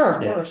 Sure,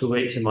 of Yeah, course. if we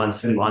wait 2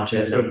 months, we launch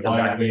it, So so we come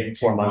why back wait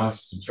 4 2 months.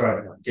 months to try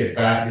to get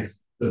back if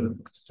the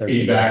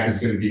feedback is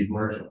gonna be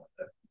commercial?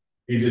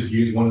 You just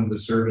use one of the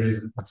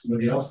surveys and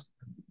somebody else.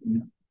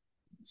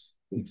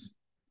 It's,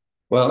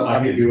 well,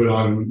 I could do it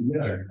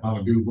on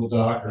a Google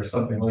Doc or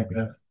something like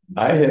that.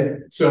 I have,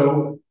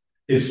 So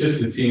it's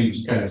just, it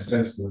seems kind of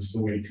senseless to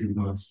wait 2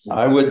 months.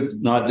 I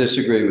would not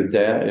disagree with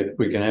that. If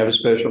we can have a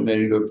special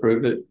meeting to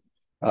approve it,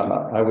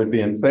 I would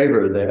be in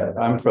favor of that.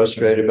 I'm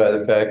frustrated by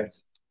the fact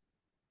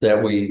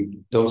that we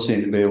don't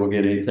seem to be able to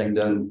get anything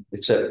done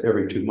except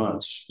every 2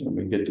 months when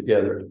we get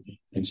together.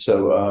 And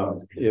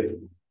so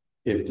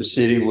if the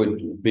city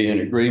would be in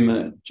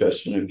agreement,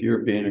 Justin, if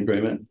you'd be in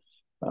agreement,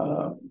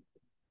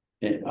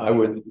 and I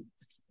would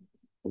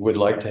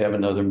like to have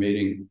another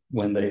meeting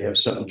when they have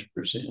something to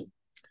present.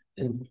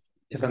 And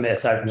if I may,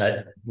 aside from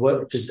that,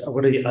 what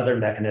are the other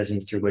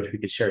mechanisms through which we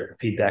could share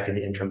feedback in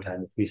the interim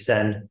time? If we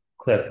send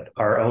Cliff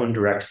our own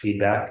direct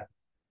feedback,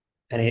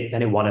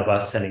 any one of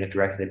us sending it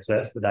directly to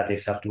Cliff, would that be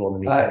acceptable in the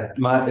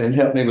meantime? And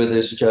help me with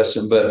this,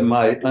 Justin, but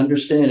my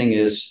understanding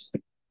is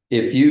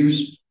if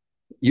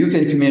you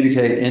can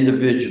communicate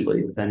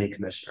individually With any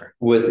commissioner,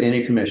 with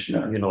any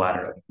commissioner,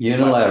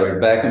 unilaterally.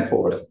 back and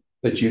forth,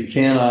 but you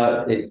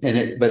cannot,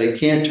 but it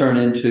can't turn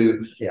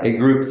into Yeah. a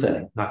group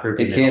thing. Not group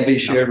It can't be emails,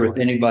 shared not- with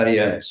anybody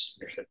else.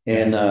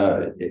 And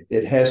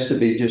it has to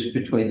be just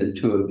between the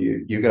two of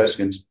you. You guys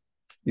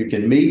you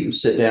can meet and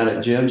sit down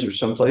at Jim's or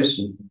someplace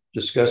and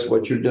discuss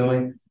what you're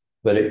doing,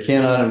 but it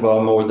cannot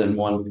involve more than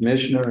one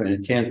commissioner, and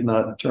it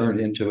cannot turn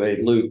into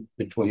a loop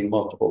between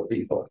multiple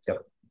people.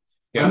 Yep.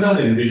 I'm not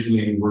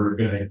envisioning we're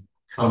gonna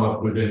come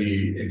up with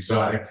any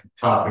exotic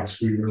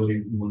topics we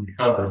really want to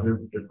cover.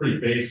 They're pretty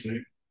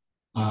basic.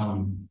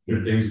 There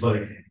are things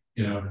like,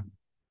 you know,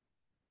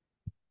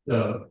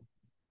 the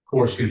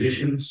course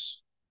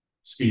conditions,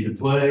 speed of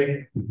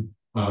play,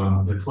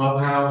 the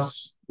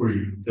clubhouse, where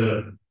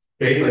the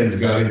Baylands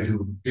got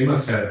into, they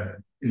must have,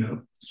 you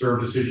know,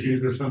 service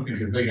issues or something,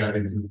 because they got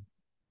into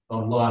a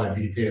lot of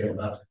detail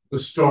about the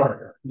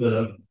start,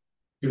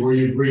 where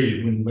you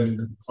greeted when you went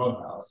into the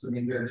clubhouse. I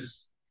mean, they're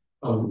just,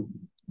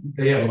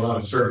 they have a lot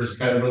of service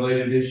kind of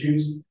related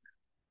issues.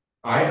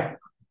 I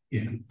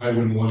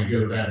wouldn't want to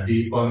go that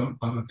deep on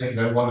the things.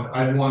 I'd want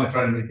to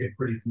try to make it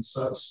pretty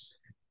concise,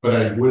 but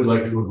I would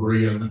like to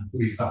agree on at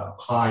least a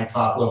high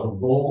top level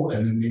goal,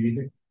 and then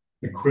maybe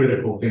the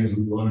critical things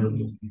we want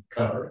to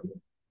cover.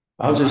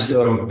 I just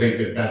don't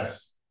think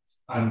that's,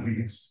 I don't think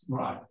it's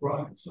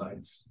rocket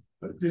science.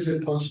 But is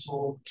it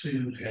possible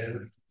to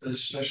have a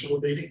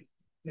special meeting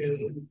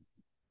in?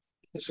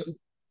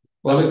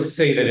 I would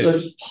say that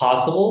it's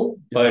possible,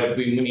 but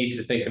we need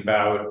to think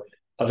about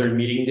other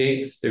meeting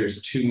dates.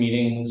 There's 2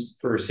 meetings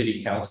for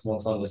city council,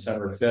 once on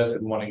December 5th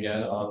and one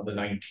again on the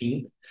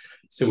 19th.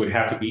 So it would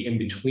have to be in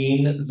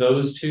between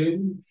those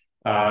 2,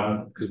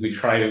 because we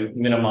try to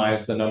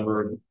minimize the number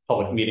of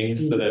public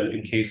meetings so that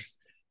in case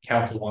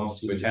council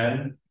wants to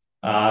attend.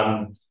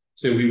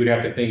 So we would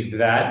have to think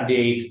that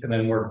date, and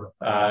then we're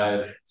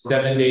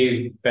 7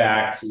 days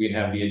back, so we'd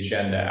have the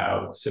agenda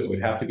out. So it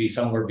would have to be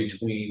somewhere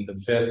between the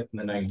 5th and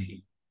the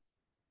 19th.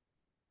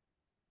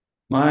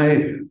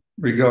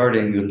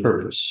 regarding the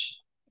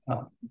purpose,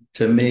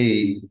 to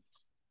me,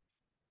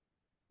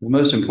 the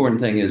most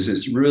important thing is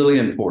it's really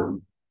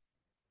important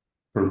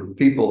for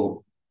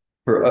people,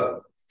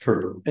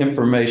 for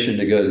information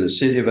to go to the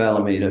city of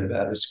Alameda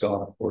about its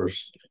golf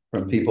course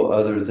from people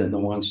other than the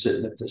ones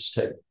sitting at this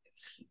table.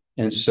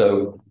 And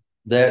so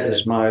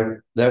that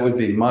would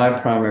be my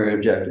primary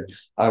objective.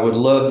 I would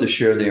love to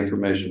share the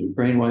information with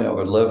Greenway. I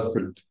would love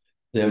for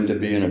them to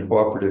be in a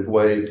cooperative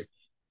way,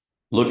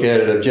 look at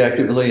it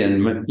objectively,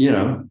 and, you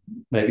know,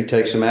 maybe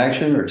take some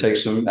action or take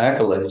some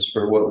accolades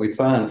for what we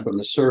find from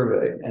the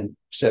survey and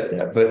accept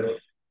that. But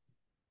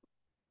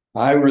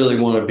I really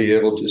want to be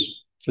able to,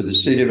 for the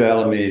city of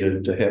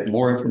Alameda to have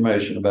more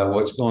information about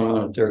what's going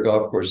on at their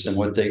golf course than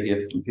what they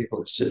get from people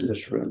that sit in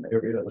this room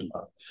every other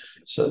month.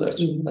 So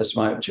that's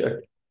my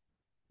objective.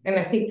 And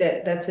I think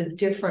that that's a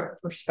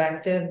different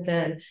perspective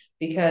than,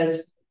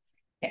 because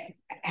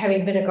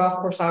having been a golf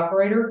course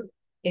operator,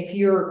 if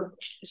you're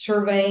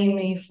surveying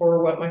me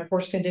for what my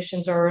course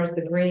conditions are,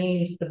 the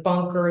greens, the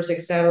bunkers,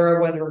 etc.,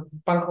 whether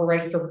bunker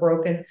rakes are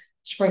broken,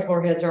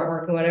 sprinkler heads aren't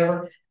working,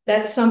 whatever,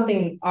 that's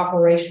something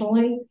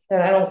operationally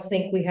that I don't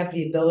think we have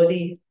the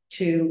ability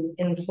to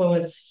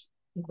influence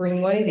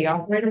Greenway, the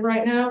operator,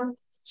 right now.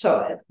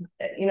 So,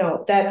 you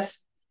know,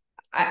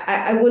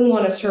 I wouldn't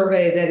want a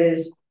survey that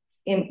is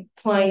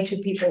implying to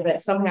people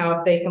that somehow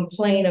if they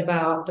complain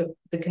about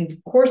the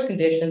course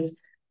conditions,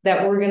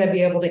 that we're going to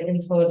be able to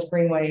influence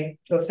Greenway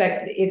to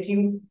affect, if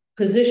you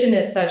position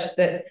it such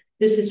that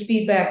this is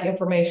feedback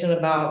information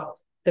about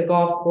the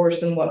golf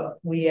course and what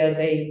we as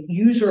a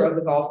user of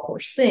the golf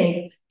course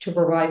think to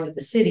provide to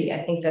the city,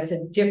 I think that's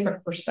a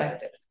different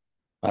perspective.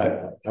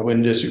 I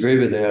wouldn't disagree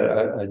with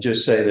that. I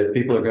just say that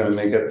people are going to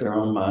make up their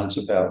own minds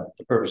about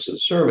the purpose of the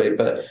survey,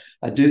 but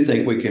I do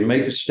think we can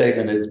make a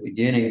statement at the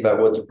beginning about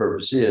what the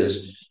purpose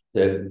is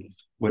that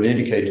would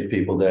indicate to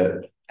people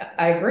that.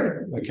 I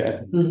agree. Okay.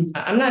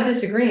 I'm not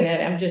disagreeing.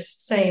 I'm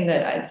just saying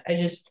that I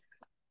just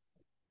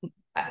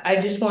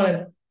want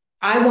to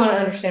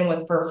understand what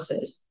the purpose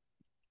is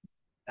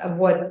of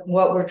what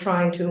we're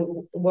trying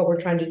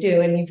to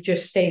do. And you've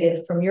just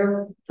stated from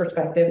your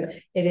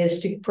perspective, it is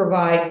to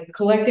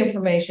collect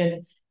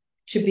information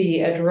to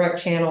be a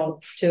direct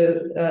channel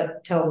to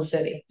tell the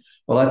city.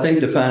 Well, I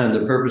think defining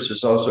the purpose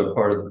is also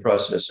part of the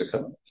process of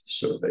coming up with the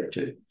survey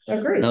too.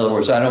 Agreed. In other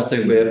words, I don't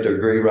think we have to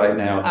agree right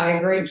now. I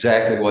agree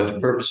exactly what the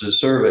purpose of the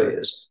survey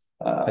is.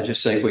 I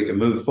just think we can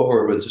move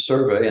forward with the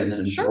survey and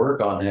then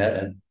work on that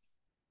and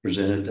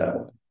present it that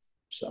way.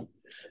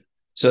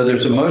 So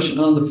there's a motion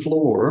on the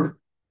floor.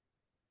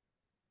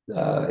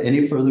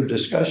 Any further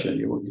discussion?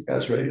 You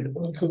guys ready to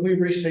vote? Could we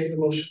restate the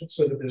motion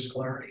so that there's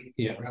clarity?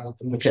 Yeah.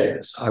 Okay,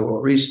 I will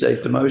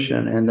restate the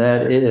motion, and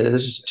that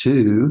is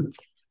to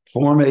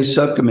form a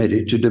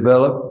subcommittee to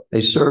develop a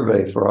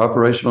survey for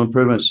operational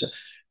improvements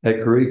at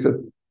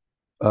Carica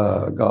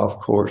Golf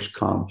Course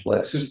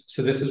Complex.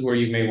 So this is where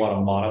you may want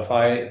to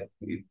modify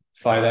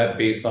that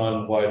based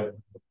on what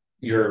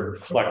your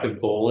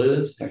collective goal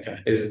is. Okay.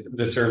 Is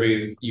the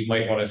surveys you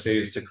might want to say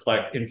is to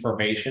collect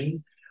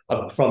information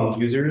from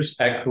users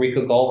at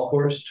Carica Golf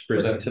Course to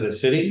present to the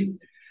city.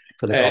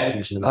 For the golf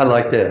commission. I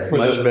like that.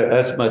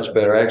 That's much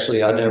better.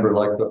 Actually, I never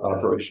liked the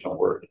operational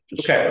word.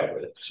 Okay.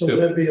 So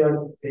that'd be like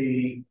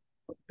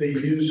the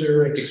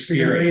user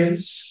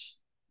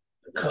experience,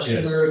 the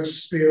customer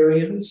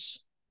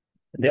experience.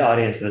 The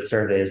audience of the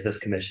survey is this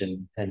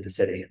commission and the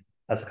city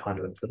as a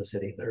conduit for the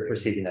city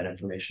receiving that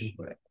information.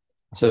 Right.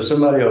 So if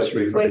somebody else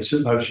rephrased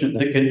the motion,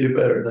 they can do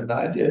better than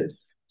I did.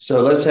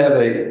 So let's have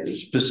a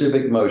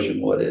specific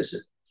motion. What is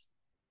it?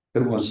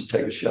 Who wants to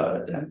take a shot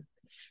at that?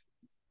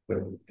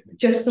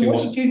 Justin,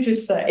 what did you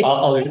just say?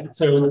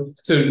 So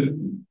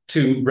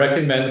to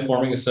recommend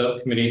forming a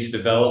subcommittee to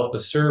develop a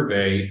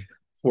survey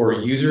for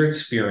user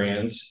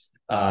experience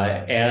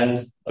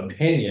and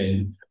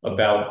opinion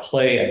about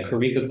play at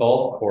Carica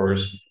Golf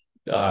Course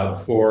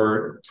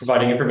for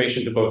providing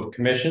information to both the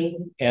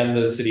commission and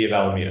the city of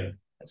Alameda.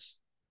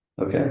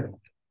 Okay.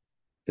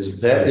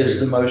 That is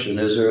the motion.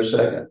 Is there a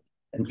second?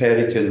 And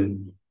Patty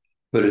can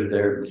put it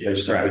there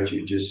based on what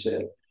you just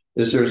said.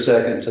 Is there a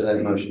second to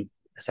that motion?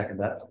 I second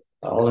that.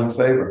 All in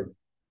favor?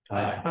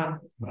 Aye.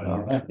 All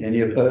right.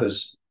 Any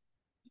opposed?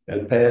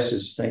 It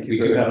passes. Thank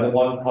you. We do have the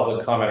one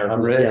public commenter.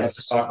 I'm ready.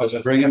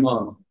 Bring him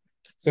on.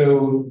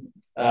 So,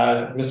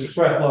 Mr.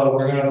 Swethlow,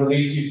 we're going to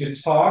release you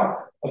to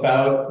talk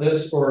about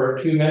this for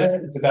 2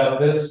 minutes. It's about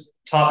this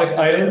topic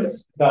item,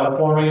 about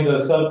forming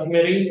the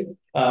subcommittee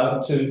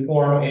to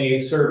form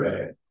a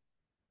survey.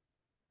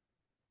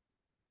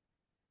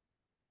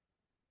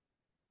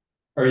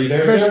 Are you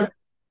there, sir?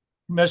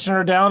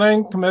 Commissioner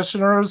Downing,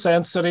 commissioners,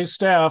 and city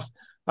staff.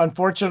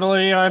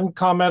 Unfortunately, I'm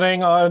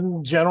commenting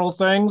on general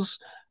things.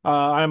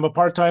 I'm a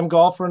part-time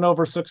golfer and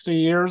over 60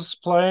 years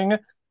playing.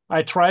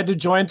 I tried to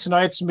join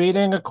tonight's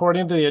meeting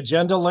according to the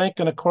agenda link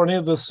and according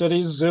to the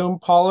city's Zoom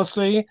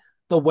policy.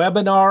 The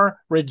webinar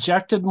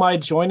rejected my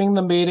joining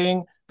the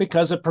meeting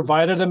because it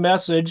provided a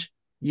message,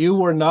 you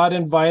were not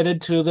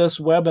invited to this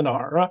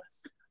webinar.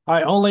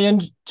 I only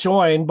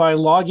joined by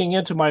logging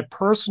into my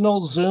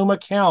personal Zoom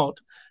account,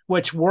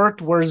 which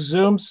worked where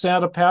Zoom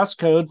sent a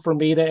passcode for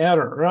me to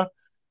enter.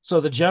 So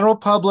the general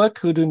public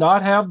who do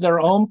not have their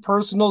own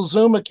personal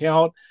Zoom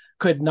account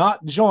could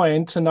not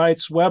join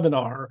tonight's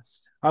webinar.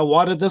 I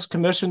wanted this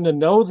commission to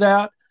know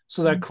that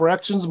so that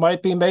corrections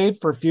might be made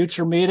for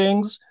future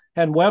meetings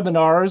and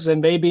webinars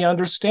and maybe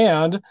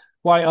understand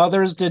why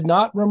others did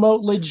not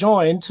remotely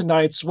join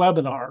tonight's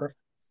webinar.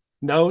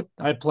 Note,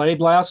 I played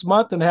last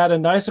month and had a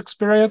nice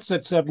experience,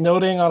 except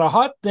noting on a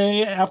hot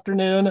day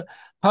afternoon,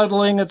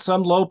 puddling at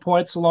some low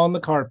points along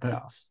the cart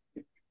path.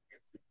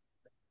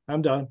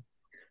 I'm done.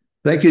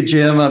 Thank you,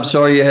 Jim. I'm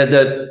sorry you had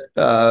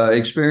that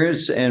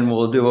experience, and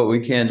we'll do what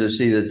we can to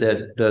see that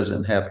that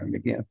doesn't happen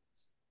again.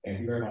 Thank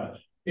you very much.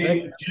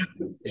 We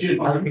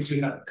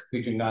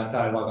do not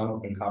dialogue on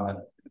open comment.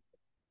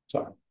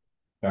 Sorry.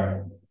 All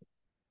right.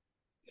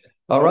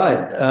 All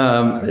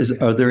right.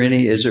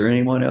 Is there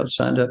anyone else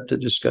signed up to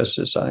discuss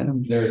this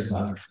item? There is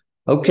none.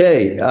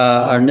 Okay.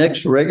 Our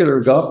next regular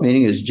golf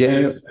meeting is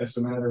January. As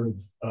a matter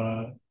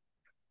of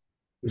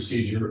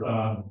procedure,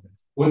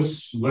 what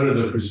are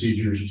the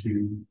procedures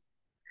to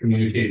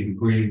communicate with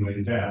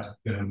Greenway to ask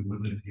them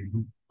whether they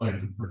would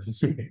like to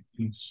participate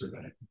in the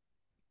survey?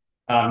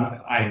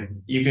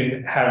 You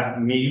can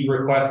have me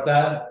request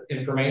that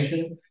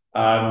information.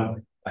 I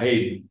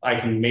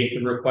can make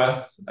the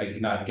request. I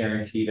cannot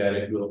guarantee that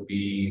it will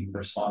be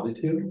responded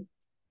to.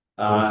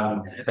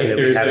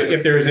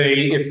 If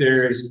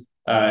there's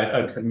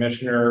a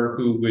commissioner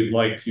who would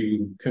like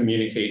to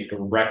communicate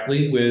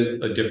directly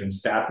with a different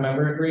staff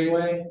member at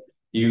Greenway,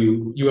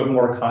 you have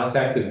more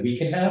contact than we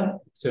can have.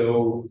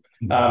 So,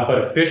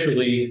 but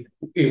officially,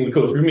 it would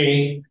go through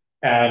me,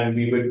 and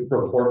we would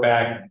report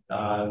back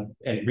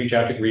and reach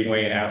out to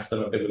Greenway and ask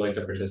them if they would like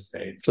to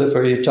participate. Cliff,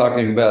 are you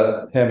talking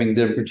about having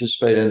them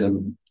participate in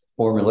the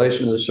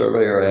formulation of the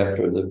survey or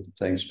after the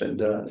thing's been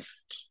done?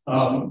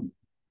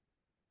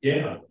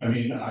 Yeah, I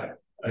mean, I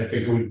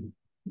think it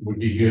would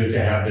be good to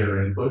have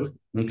their input.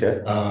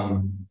 Okay.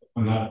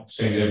 I'm not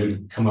saying they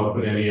would come up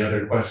with any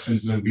other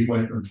questions than we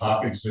went, or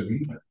topics that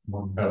we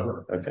want to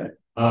cover. Okay.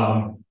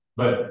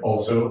 But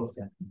also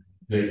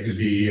they could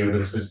be of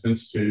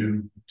assistance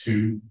to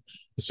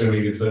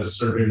assuming it's a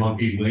Survey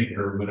Monkey link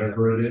or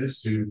whatever it is,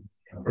 to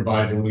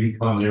provide a link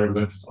on their on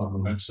the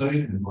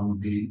website and on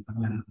the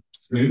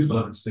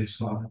newsletters they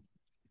saw.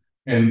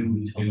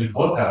 And in the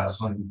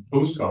clubhouse, on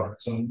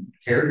postcards, on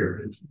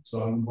carrier pigeons,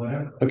 on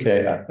whatever.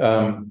 Okay.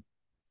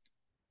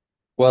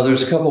 Well,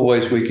 there's a couple of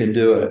ways we can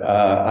do it.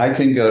 I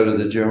can go to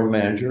the general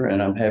manager,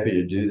 and I'm happy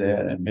to do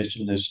that and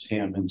mention this to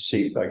him and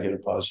see if I get a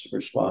positive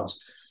response.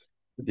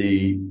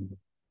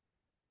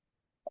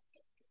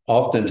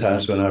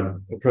 Oftentimes when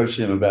I've approached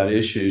him about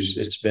issues,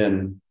 it's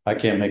been, I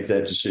can't make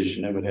that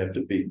decision. It would have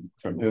to be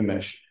from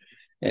Umesh.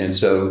 And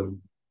so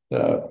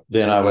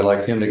then I would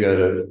like him to go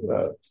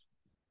to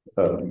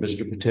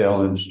Mr.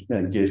 Patel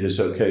and get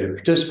his okay to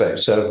participate.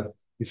 So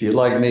if you'd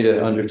like me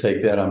to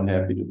undertake that, I'm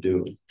happy to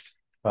do it.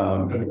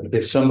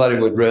 If somebody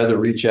would rather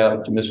reach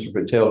out to Mr.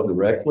 Patel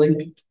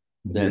directly,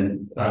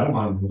 then I don't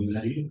mind doing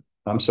that either.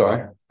 I'm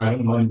sorry. I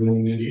don't mind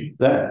doing that either.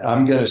 That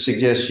I'm going to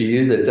suggest to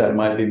you that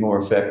might be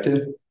more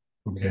effective.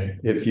 Okay.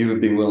 If you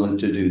would be willing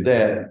to do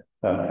that,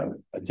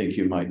 I think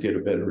you might get a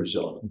better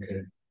result.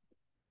 Okay.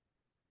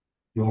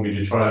 You want me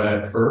to try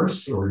that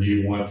first, or do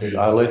you want to?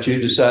 I'll let you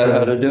decide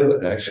how to do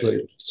it. Actually,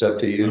 it's up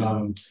to you.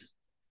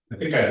 I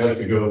think I'd like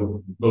to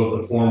go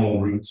both the formal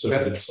route, so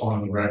that it's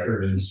on the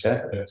record, and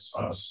it's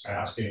us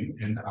asking,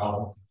 and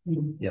I'll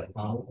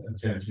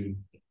intend to.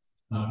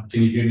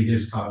 Can you give me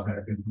his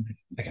contact information?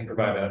 I can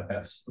provide that.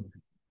 Yes.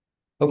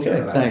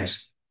 Okay,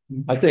 thanks.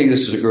 I think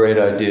this is a great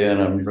idea,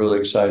 and I'm really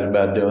excited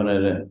about doing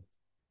it, and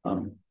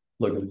I'm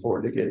looking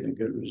forward to getting a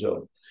good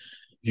result.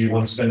 Do you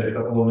want to spend a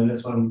couple of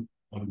minutes on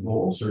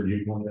goals, or do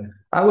you want to?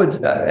 I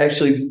would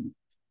actually.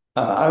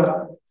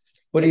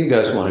 What do you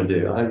guys want to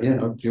do?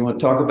 Do you want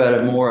to talk about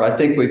it more? I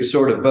think we've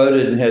sort of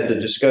voted and had the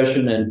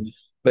discussion, and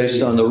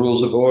based on the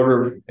rules of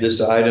order, this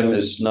item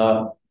is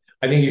not.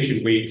 I think you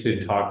should wait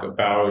to talk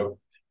about.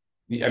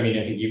 I mean,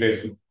 I think you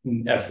guys,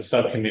 as the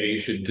subcommittee,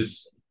 should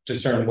just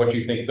discern what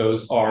you think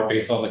those are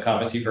based on the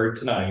comments you've heard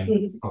tonight.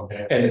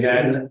 Okay. And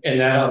then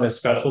on a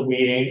special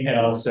meeting, and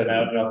I'll send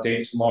out an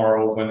update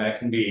tomorrow when that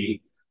can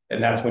be.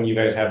 And that's when you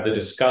guys have the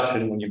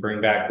discussion, when you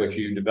bring back what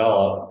you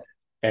develop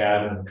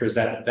and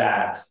present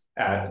that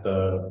at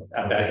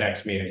that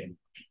next meeting.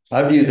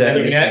 I view that.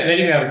 And then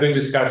you have a good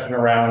discussion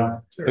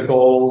around the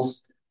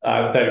goals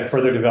that are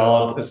further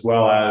developed, as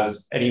well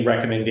as any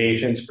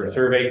recommendations for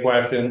survey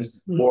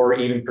questions, or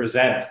even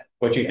present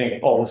what you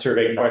think all the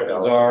survey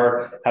questions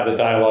are, have the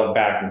dialogue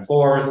back and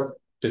forth,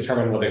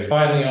 determine what they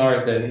finally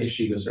are, then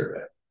issue the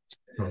survey.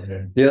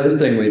 Okay. The other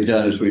thing we've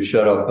done is we've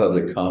shut off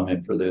public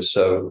comment for this.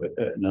 So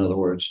in other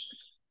words,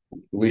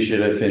 we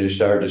should have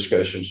finished our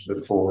discussions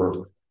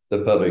before the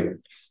public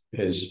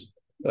has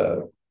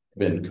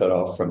been cut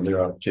off from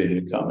their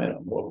opportunity to comment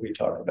on what we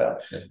talk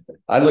about.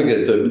 I look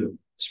at the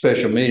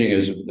special meeting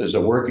as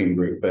a working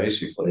group,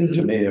 basically.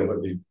 To me, it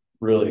would be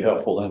really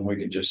helpful, and we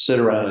could just sit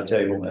around a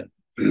table and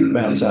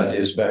bounce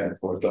ideas back and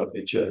forth off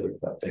each other.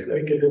 I think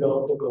we could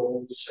develop the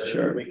goals.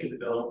 Sure. We could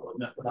develop a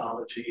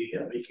methodology,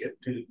 and we could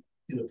do,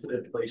 put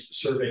in place the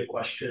survey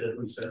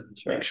questions and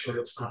make sure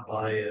it's not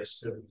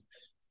biased, and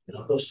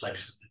those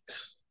types of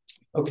things.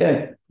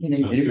 Okay.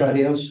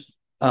 Anybody else?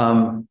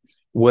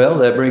 Well,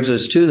 that brings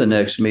us to the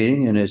next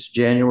meeting, and it's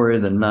January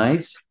the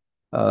 9th.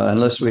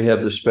 Unless we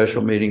have the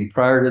special meeting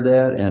prior to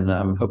that, and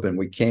I'm hoping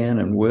we can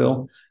and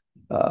will.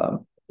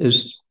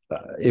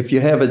 If you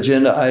have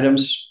agenda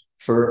items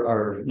for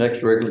our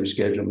next regularly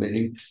scheduled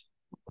meeting,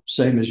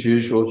 same as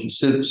usual, you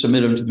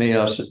submit them to me,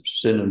 I'll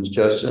send them to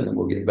Justin, and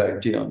we'll get back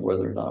to you on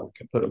whether or not we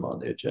can put them on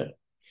the agenda.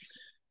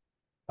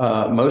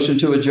 Motion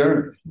to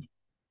adjourn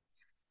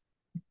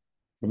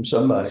from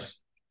somebody.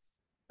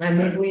 I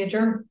move we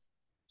adjourn.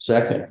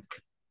 Second.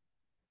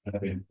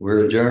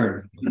 We're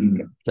adjourned.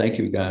 Thank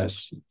you,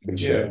 guys.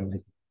 Yeah.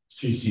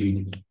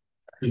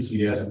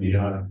 CCS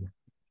beyond.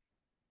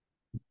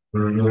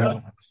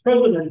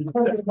 President,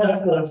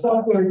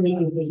 software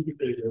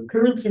meeting,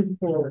 current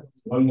support.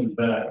 One was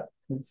that.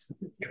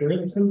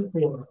 Current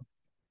support.